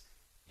sports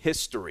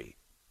history.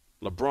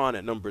 LeBron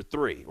at number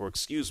 3,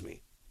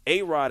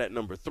 A-Rod at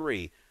number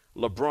 3,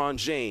 LeBron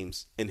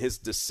James in his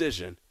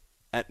decision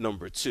at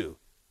number 2.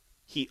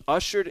 He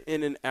ushered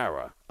in an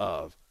era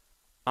of,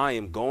 I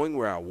am going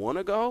where I want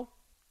to go,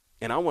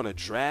 and I want to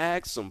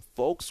drag some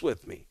folks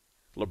with me.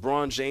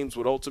 LeBron James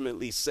would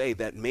ultimately say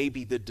that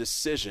maybe the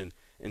decision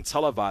in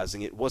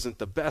televising it wasn't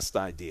the best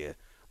idea,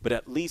 but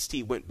at least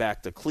he went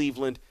back to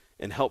Cleveland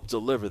and helped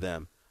deliver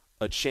them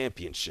a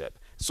championship.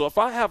 So if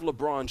I have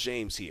LeBron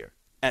James here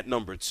at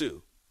number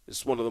 2,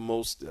 it's one of the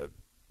most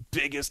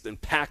biggest,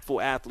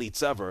 impactful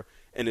athletes ever,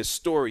 and his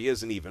story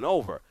isn't even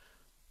over.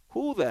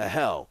 Who the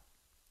hell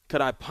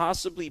could I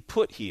possibly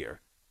put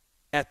here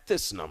at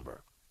this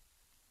number?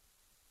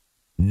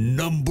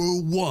 Number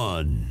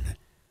 1.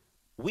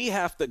 We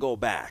have to go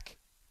back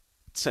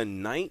to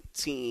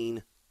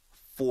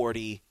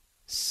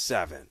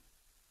 1947.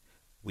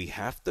 We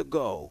have to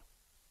go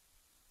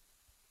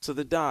to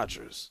the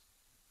Dodgers.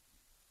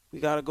 We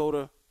got to go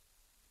to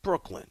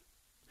Brooklyn.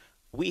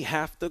 We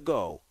have to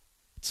go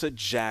to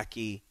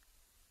Jackie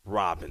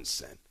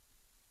Robinson.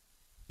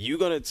 You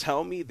going to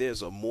tell me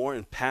there's a more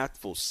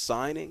impactful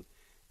signing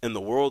in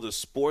the world of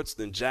sports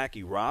than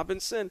Jackie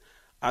Robinson?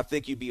 I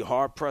think you'd be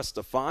hard-pressed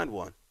to find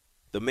one.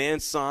 The man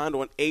signed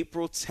on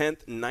April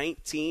 10th,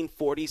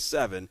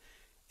 1947,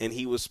 and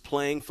he was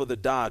playing for the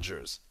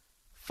Dodgers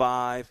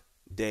 5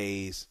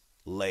 days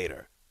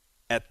later.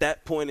 At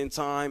that point in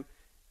time,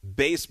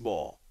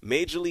 baseball,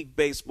 Major League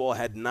Baseball,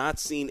 had not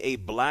seen a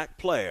black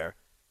player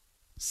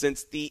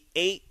since the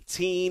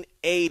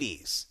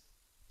 1880s.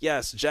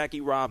 Yes,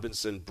 Jackie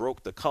Robinson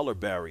broke the color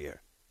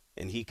barrier,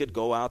 and he could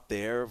go out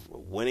there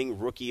winning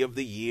Rookie of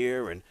the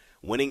Year and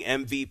winning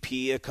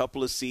MVP a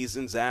couple of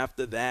seasons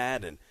after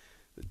that, and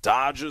the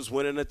Dodgers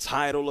winning a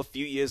title a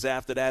few years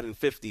after that in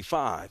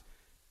 55.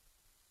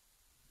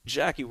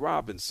 Jackie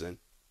Robinson,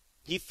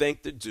 he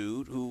thanked the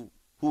dude who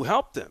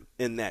helped him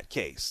in that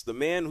case. The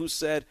man who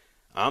said,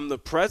 I'm the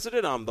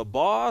president, I'm the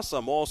boss,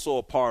 I'm also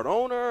a part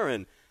owner,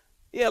 and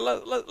yeah,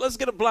 let's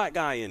get a black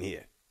guy in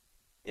here.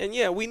 And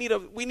yeah, we need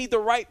the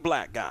right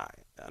black guy.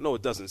 I know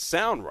it doesn't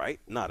sound right,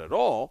 not at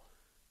all,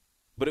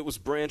 but it was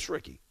Branch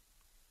Rickey.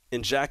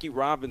 And Jackie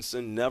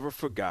Robinson never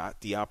forgot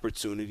the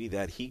opportunity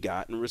that he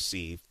got and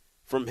received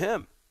from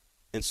him.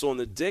 And so on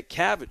the Dick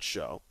Cavett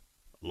show,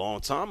 a long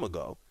time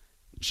ago,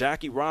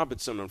 Jackie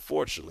Robinson,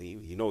 unfortunately,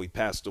 he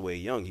passed away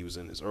young. He was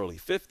in his early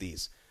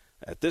 50s.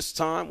 At this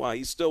time, while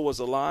he still was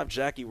alive,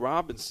 Jackie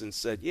Robinson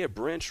said, yeah,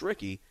 Branch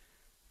Rickey,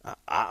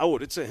 I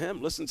owed it to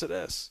him. Listen to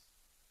this.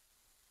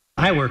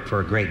 I worked for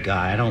a great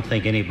guy. I don't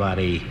think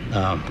anybody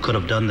could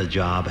have done the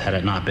job had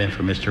it not been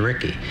for Mr.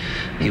 Rickey.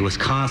 He was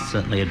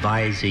constantly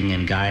advising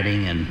and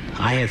guiding, and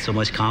I had so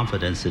much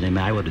confidence in him,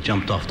 I would have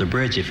jumped off the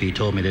bridge if he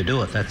told me to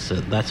do it.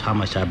 That's how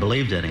much I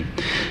believed in him.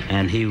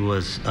 And he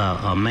was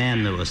a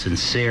man that was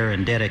sincere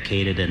and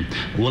dedicated and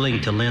willing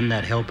to lend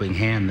that helping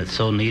hand that's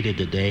so needed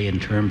today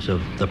in terms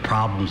of the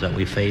problems that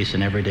we face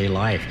in everyday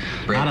life.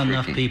 Not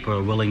enough people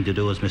are willing to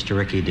do as Mr.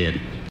 Rickey did.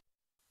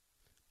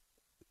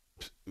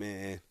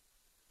 Man.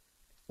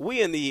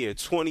 We in the year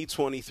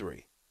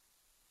 2023.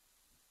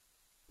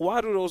 Why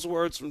do those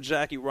words from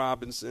Jackie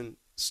Robinson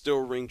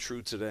still ring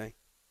true today?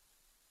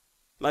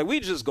 Like,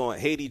 we just going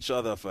to hate each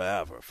other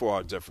forever for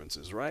our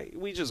differences, right?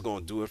 We just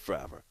going to do it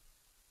forever.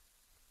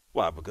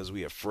 Why? Because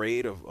we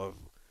afraid of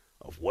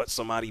what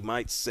somebody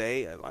might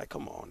say? Like,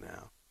 come on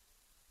now.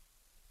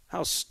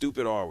 How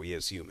stupid are we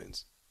as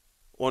humans?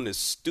 On this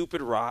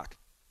stupid rock,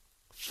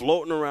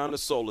 floating around the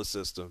solar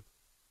system,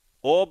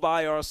 all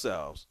by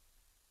ourselves,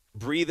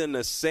 breathing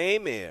the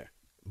same air,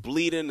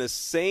 bleeding the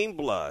same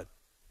blood,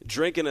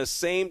 drinking the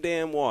same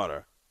damn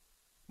water,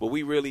 but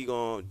we really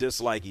gonna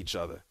dislike each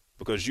other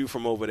because you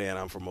from over there and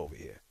I'm from over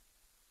here.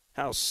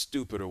 How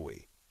stupid are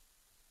we?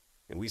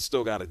 And we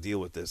still got to deal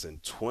with this in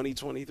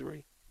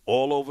 2023,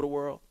 all over the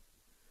world.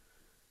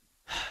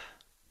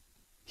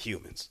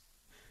 Humans.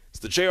 It's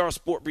the JR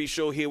Sport Brief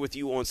Show here with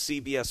you on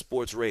CBS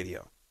Sports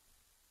Radio.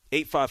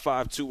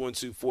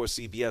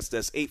 855-212-4CBS.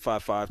 That's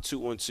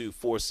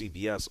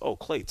 855-212-4CBS. Oh,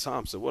 Klay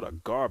Thompson, what a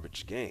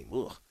garbage game.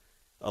 Ugh.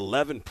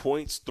 11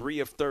 points, 3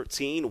 of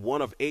 13,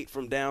 1 of 8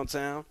 from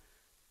downtown.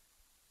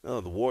 Oh,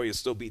 the Warriors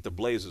still beat the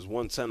Blazers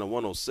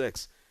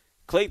 110-106.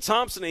 Klay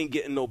Thompson ain't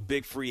getting no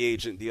big free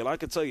agent deal. I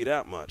can tell you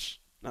that much.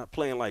 Not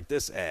playing like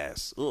this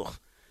ass. Ugh.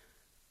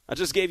 I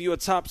just gave you a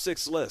top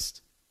 6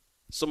 list.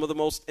 Some of the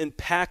most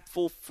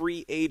impactful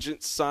free agent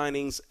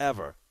signings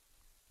ever.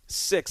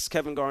 6,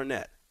 Kevin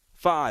Garnett.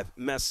 5,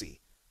 Messi.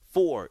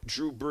 4,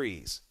 Drew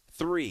Brees.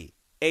 3,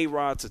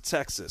 A-Rod to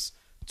Texas.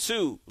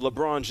 2,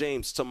 LeBron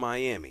James to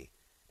Miami.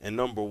 And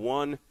number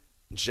 1,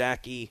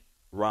 Jackie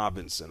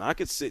Robinson. I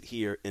could sit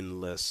here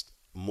and list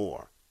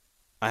more.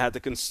 I had to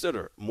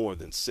consider more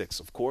than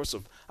 6, of course.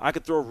 I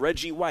could throw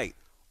Reggie White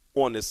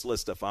on this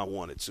list if I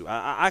wanted to.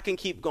 I can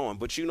keep going,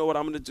 but you know what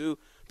I'm going to do?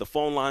 The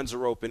phone lines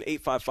are open,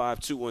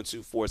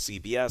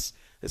 855-212-4CBS.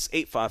 It's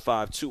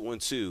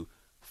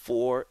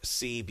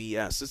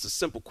 855-212-4CBS. It's a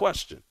simple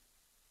question.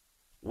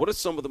 What are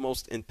some of the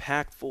most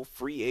impactful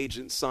free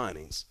agent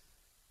signings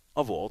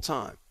of all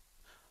time?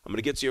 I'm going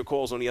to get to your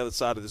calls on the other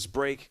side of this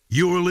break.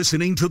 You're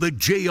listening to the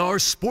JR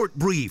Sport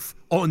Brief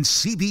on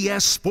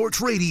CBS Sports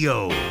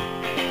Radio.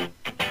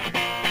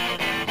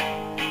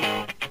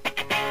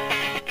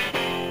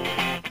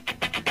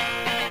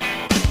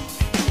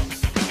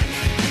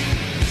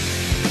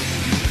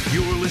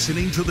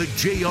 listening to the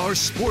JR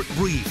Sport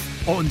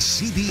Brief on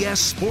CBS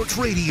Sports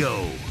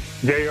Radio.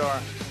 JR,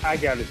 I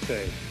got to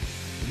say,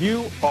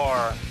 you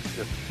are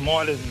the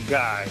smartest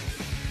guy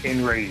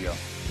in radio.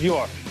 You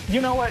are. You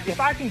know what? If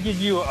I can give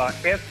you a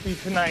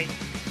SB tonight,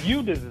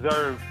 you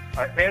deserve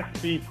a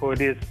SB for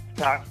this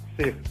top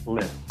 6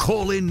 list.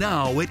 Call in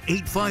now at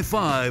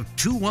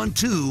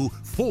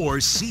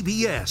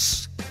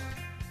 855-212-4CBS.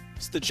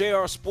 It's the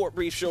JR Sport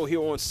Brief Show here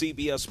on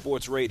CBS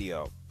Sports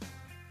Radio.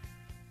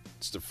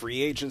 It's the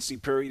free agency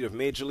period of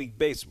Major League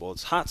Baseball.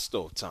 It's hot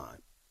stove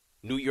time.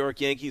 New York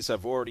Yankees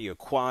have already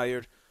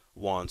acquired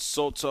Juan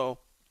Soto.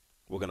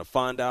 We're going to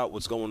find out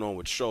what's going on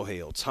with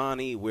Shohei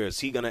Ohtani. Where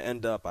is he going to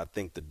end up? I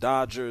think the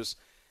Dodgers.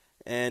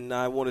 And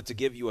I wanted to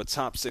give you a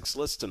top 6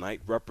 list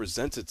tonight,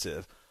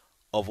 representative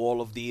of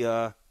all of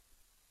the,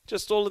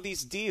 just all of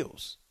these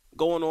deals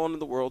going on in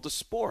the world of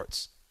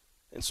sports.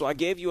 And so I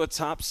gave you a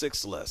top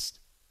 6 list.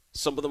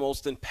 Some of the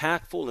most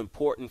impactful,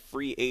 important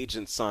free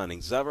agent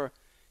signings ever.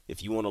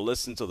 If you want to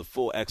listen to the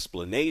full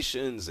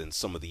explanations and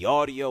some of the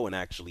audio and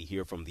actually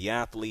hear from the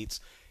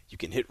athletes, you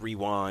can hit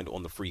rewind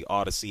on the free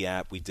Odyssey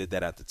app. We did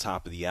that at the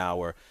top of the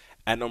hour.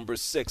 At number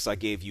 6, I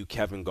gave you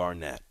Kevin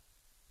Garnett.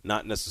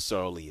 Not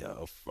necessarily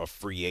a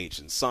free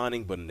agent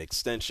signing, but an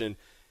extension.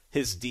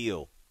 His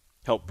deal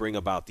helped bring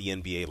about the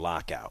NBA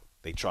lockout.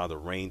 They try to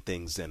rein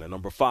things in. At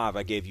number 5,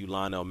 I gave you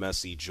Lionel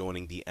Messi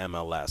joining the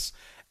MLS.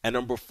 At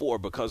number 4,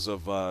 because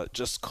of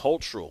just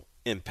cultural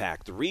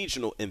impact, the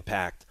regional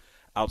impact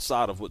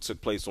outside of what took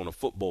place on a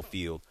football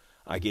field,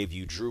 I gave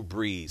you Drew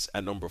Brees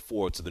at number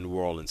 4 to the New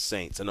Orleans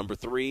Saints. At number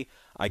 3,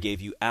 I gave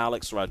you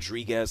Alex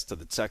Rodriguez to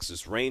the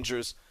Texas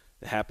Rangers.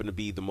 It happened to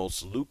be the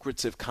most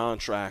lucrative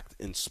contract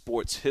in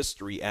sports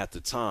history at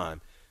the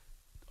time.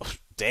 Oh,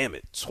 damn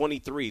it,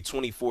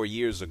 24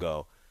 years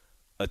ago,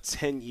 a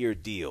 10-year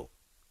deal,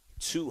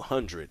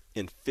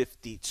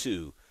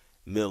 $252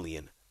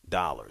 million.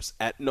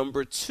 At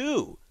number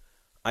 2,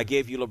 I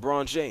gave you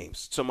LeBron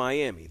James to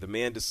Miami. The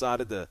man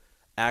decided to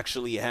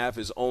actually have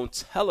his own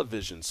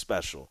television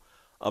special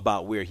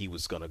about where he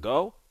was going to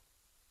go.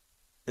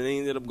 And they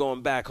ended up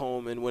going back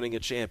home and winning a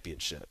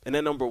championship. And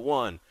then number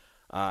 1,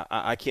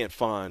 I can't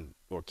find,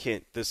 or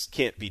this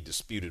can't be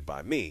disputed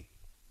by me.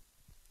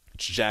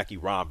 It's Jackie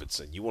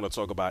Robinson. You want to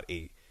talk about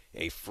a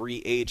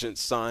free agent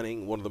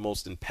signing, one of the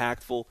most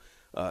impactful.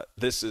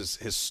 This is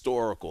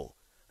historical,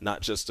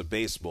 not just to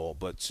baseball,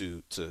 but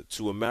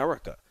to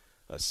America.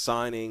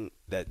 Signing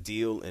that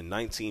deal in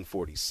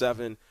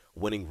 1947,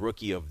 winning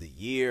Rookie of the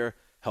Year,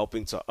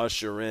 helping to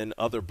usher in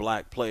other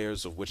black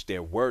players, of which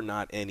there were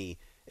not any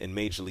in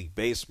Major League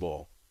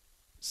Baseball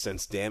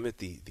since, damn it,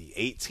 the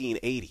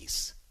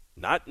 1880s.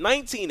 Not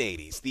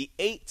 1980s, the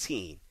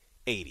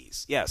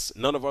 1880s. Yes,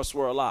 none of us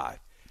were alive.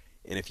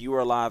 And if you were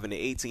alive in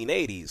the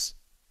 1880s,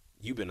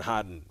 you've been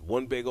hiding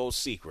one big old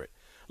secret.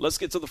 Let's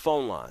get to the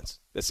phone lines.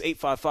 That's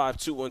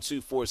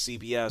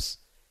 855-212-4CBS,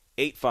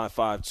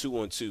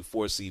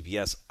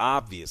 855-212-4CBS.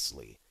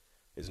 Obviously,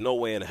 there's no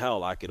way in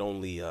hell I could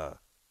only,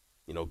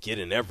 get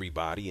in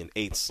everybody in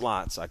 8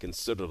 slots. I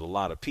considered a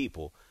lot of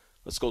people.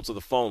 Let's go to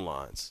the phone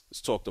lines.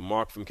 Let's talk to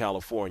Mark from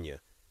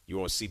California.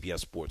 You're on CBS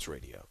Sports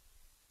Radio.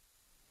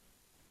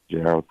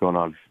 Yeah, what's going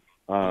on?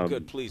 I'm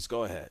good. Please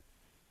go ahead.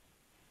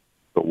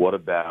 But what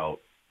about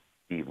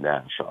Steve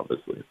Nash,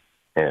 obviously?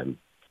 And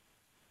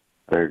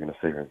I know you're going to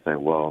sit here and say,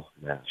 well,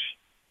 Nash,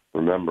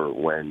 remember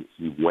when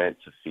he went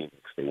to Phoenix,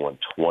 they won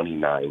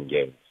 29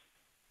 games.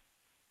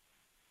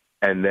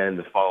 And then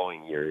the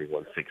following year, he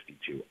won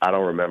 62. I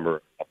don't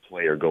remember a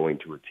player going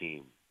to a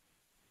team.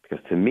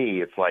 Because to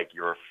me, it's like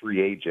you're a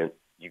free agent.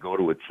 You go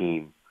to a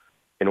team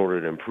in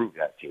order to improve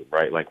that team,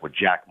 right? Like what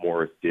Jack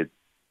Morris did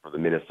for the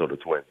Minnesota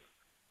Twins.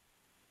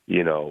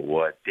 You know,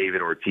 what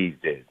David Ortiz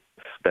did.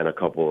 Spent a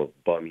couple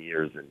of bum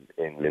years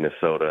in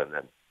Minnesota and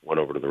then went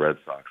over to the Red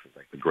Sox as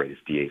like the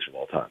greatest DH of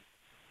all time.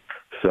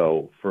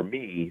 So for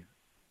me,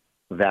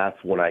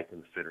 that's what I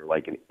consider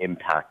like an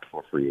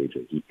impactful free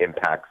agent. He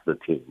impacts the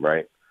team,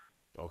 right?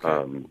 Okay.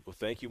 Well,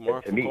 thank you,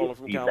 Mark, for calling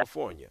from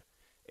California.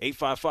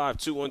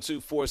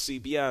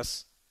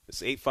 855-212-4CBS.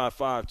 It's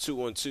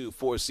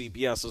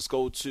 855-212-4CBS. Let's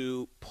go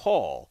to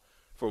Paul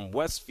from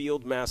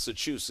Westfield,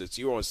 Massachusetts.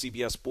 You're on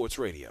CBS Sports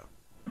Radio.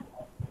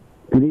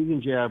 Good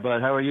evening, J.R.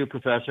 Bud. How are you,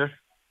 Professor?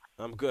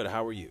 I'm good.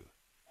 How are you?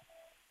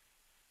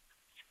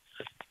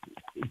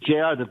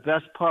 J.R., the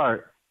best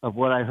part of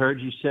what I heard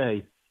you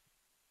say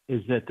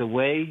is that the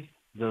way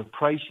the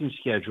pricing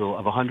schedule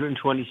of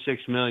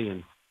 $126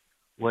 million,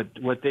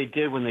 what they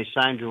did when they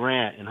signed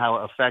Durant and how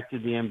it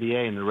affected the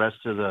NBA and the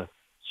rest of the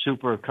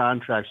super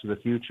contracts of the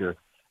future,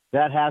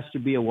 that has to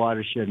be a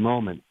watershed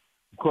moment.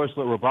 Of course,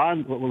 what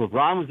LeBron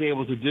was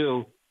able to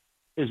do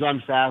is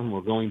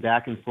unfathomable, going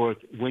back and forth,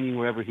 winning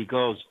wherever he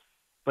goes.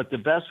 But the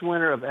best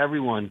winner of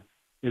everyone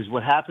is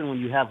what happened when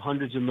you have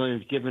hundreds of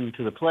millions given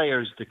to the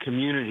players, the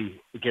community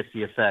gets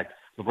the effect.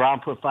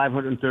 LeBron put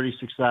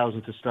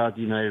 $536,000 to start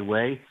the United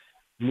Way.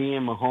 Me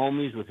and my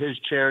homies with his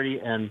charity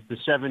and the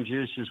Seven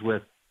Juices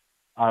with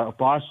our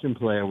Boston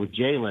player, with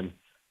Jalen.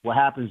 What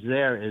happens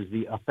there is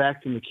the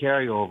effect and the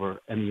carryover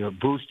and the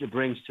boost it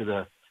brings to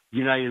the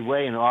United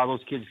Way and all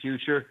those kids'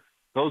 future,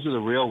 those are the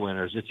real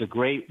winners. It's a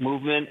great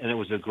movement, and it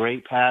was a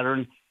great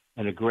pattern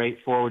and a great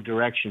forward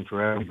direction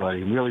for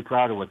everybody. I'm really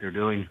proud of what they're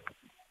doing.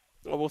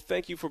 Well,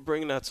 thank you for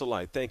bringing that to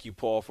light. Thank you,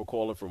 Paul, for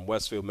calling from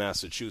Westfield,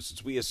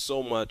 Massachusetts. We hear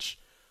so much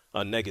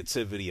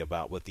negativity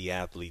about what the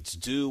athletes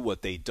do,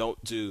 what they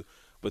don't do,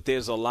 but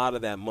there's a lot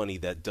of that money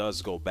that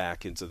does go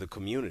back into the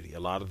community, a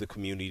lot of the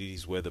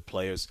communities where the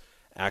players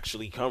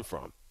actually come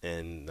from.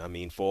 And, I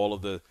mean, for all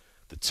of the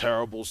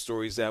terrible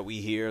stories that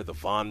we hear, the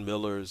Von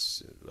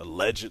Millers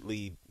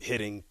allegedly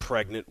hitting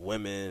pregnant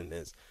women,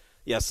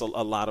 yes, a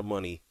lot of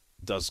money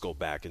does go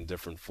back in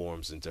different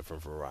forms and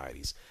different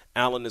varieties.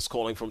 Alan is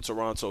calling from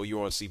Toronto.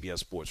 You're on CBS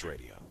Sports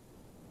Radio.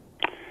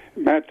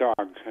 Mad Dog,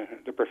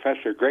 the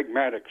professor, Greg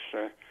Maddux,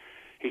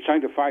 he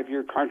signed a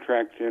 5-year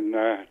contract in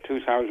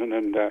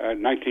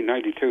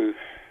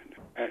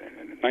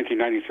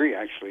 1993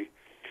 actually,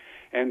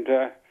 and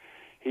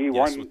he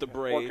won with the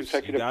Braves. 4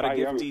 consecutive Cy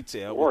Young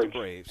awards, with the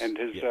Braves. And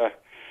his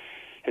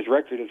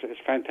record is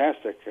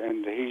fantastic,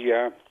 and he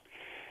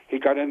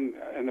got in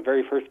the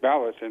very first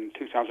ballot in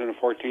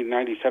 2014,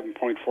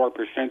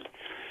 97.4%.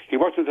 He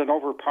wasn't an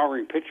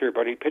overpowering pitcher,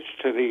 but he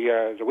pitched to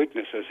the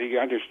weaknesses. He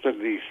understood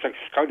the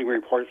scouting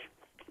reports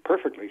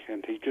perfectly,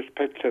 and he just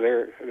pitched to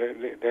their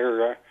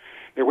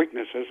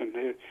weaknesses.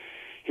 And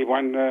he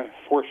won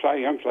 4 Cy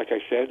Youngs, like I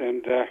said,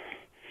 and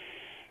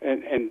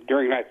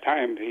during that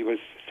time he was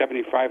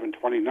 75 and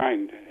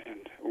 29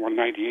 and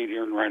 198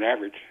 earned run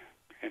average,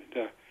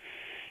 and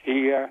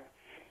he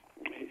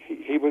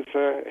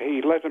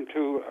led them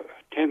to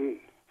 10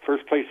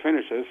 first place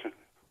finishes.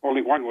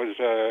 Only one was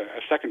a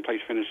second place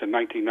finish in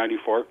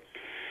 1994.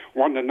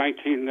 Won the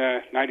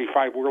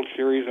 1995 World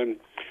Series and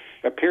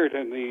appeared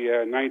in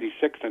the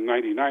 96 and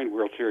 99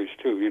 World Series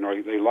too. You know,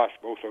 they lost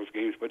both those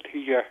games, but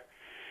he's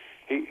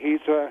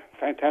a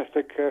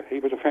fantastic. He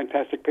was a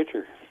fantastic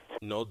pitcher.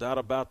 No doubt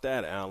about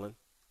that, Alan.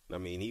 I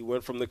mean, he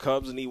went from the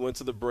Cubs and he went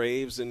to the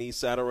Braves, and he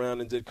sat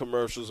around and did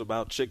commercials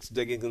about chicks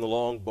digging in the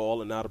long ball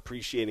and not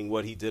appreciating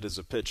what he did as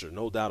a pitcher.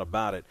 No doubt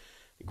about it.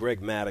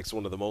 Greg Maddux,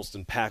 one of the most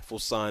impactful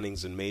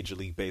signings in Major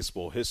League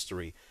Baseball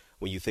history.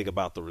 When you think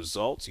about the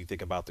results, you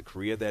think about the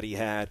career that he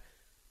had,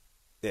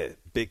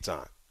 big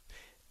time.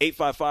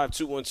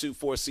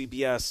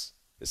 855-212-4CBS.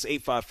 It's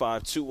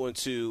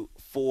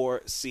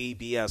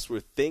 855-212-4CBS. We're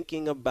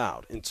thinking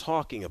about and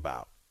talking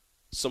about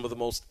some of the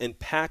most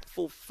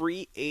impactful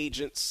free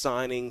agent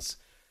signings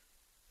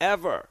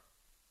ever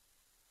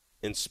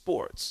in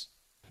sports.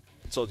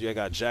 I told you I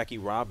got Jackie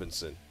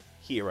Robinson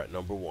here at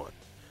number 1.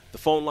 The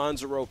phone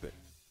lines are open.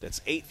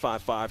 That's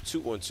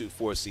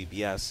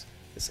 855-212-4CBS.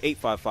 It's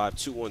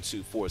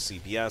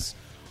 855-212-4CBS.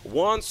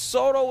 Juan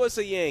Soto is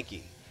a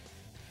Yankee.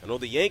 I know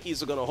the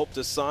Yankees are going to hope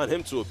to sign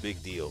him to a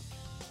big deal.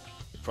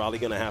 They're probably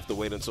going to have to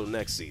wait until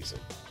next season.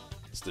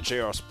 It's the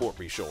JR Sport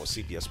Brief Show on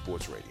CBS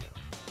Sports Radio.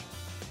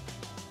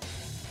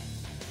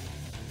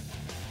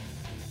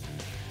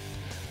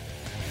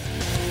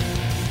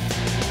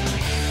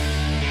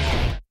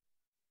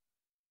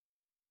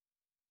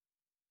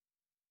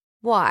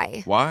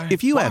 Why?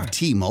 If you have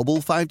T-Mobile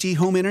 5G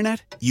home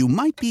internet, you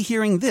might be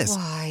hearing this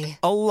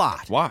a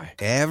lot. Why?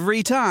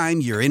 Every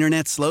time your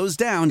internet slows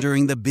down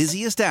during the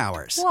busiest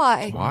hours.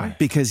 Why?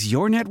 Because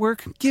your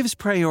network gives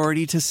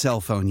priority to cell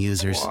phone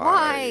users.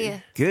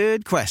 Why?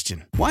 Good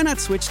question. Why not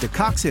switch to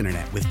Cox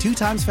Internet with 2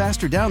 times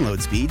faster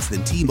download speeds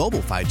than T-Mobile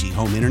 5G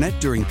home internet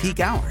during peak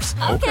hours?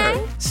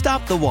 Okay.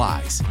 Stop the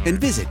whys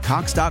and visit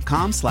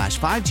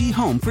cox.com/5G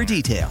home for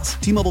details.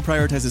 T-Mobile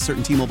prioritizes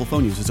certain T-Mobile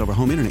phone users over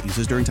home internet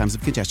users during times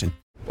of congestion.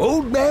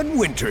 Old Man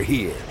Winter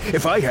here.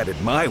 If I had it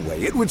my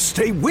way, it would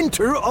stay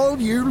winter all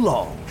year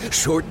long.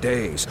 Short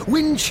days,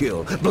 wind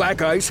chill,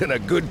 black ice, and a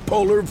good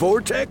polar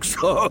vortex.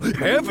 Oh,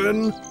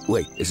 heaven.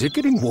 Wait, is it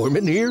getting warm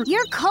in here?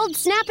 Your cold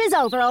snap is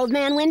over, Old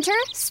Man Winter.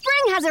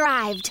 Spring has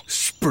arrived.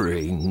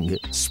 Spring.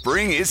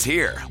 Spring is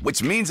here,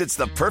 which means it's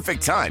the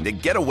perfect time to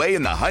get away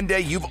in the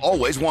Hyundai you've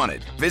always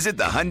wanted. Visit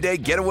the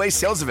Hyundai Getaway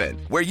Sales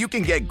Event, where you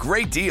can get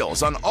great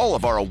deals on all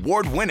of our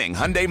award-winning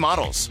Hyundai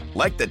models,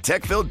 like the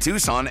tech-filled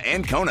Tucson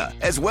and Kona,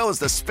 as well as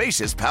the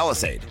spacious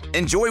Palisade.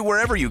 Enjoy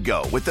wherever you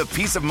go with the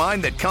peace of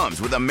mind that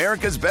comes with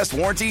America's best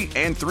warranty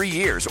and 3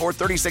 years or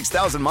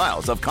 36,000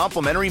 miles of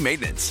complimentary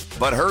maintenance.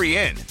 But hurry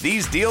in,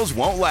 these deals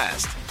won't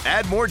last.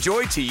 Add more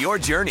joy to your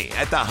journey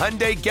at the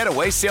Hyundai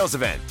Getaway Sales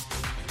Event.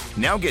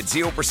 Now get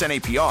 0%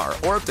 APR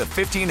or up to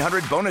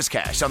 $1,500 bonus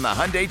cash on the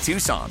Hyundai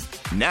Tucson.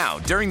 Now,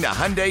 during the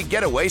Hyundai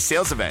Getaway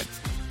Sales Event.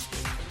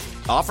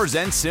 Offers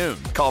end soon.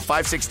 Call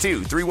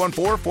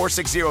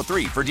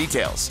 562-314-4603 for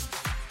details.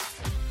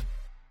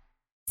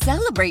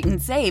 Celebrate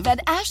and save at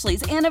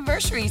Ashley's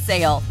Anniversary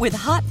Sale. With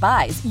Hot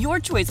Buys, your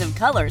choice of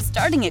colors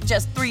starting at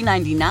just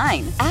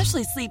 $3.99.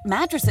 Ashley Sleep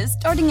mattresses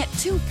starting at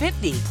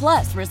 $2.50.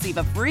 Plus, receive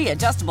a free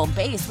adjustable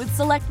base with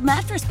select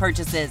mattress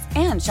purchases.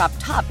 And shop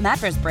top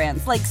mattress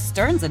brands like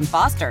Stearns &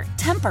 Foster,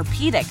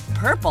 Tempur-Pedic,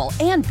 Purple,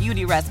 and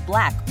Beautyrest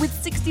Black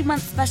with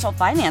 60-month special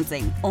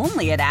financing.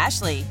 Only at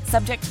Ashley.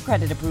 Subject to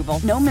credit approval.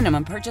 No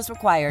minimum purchase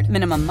required.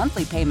 Minimum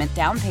monthly payment,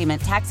 down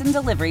payment, tax, and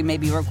delivery may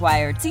be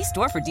required. See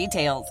store for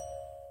details.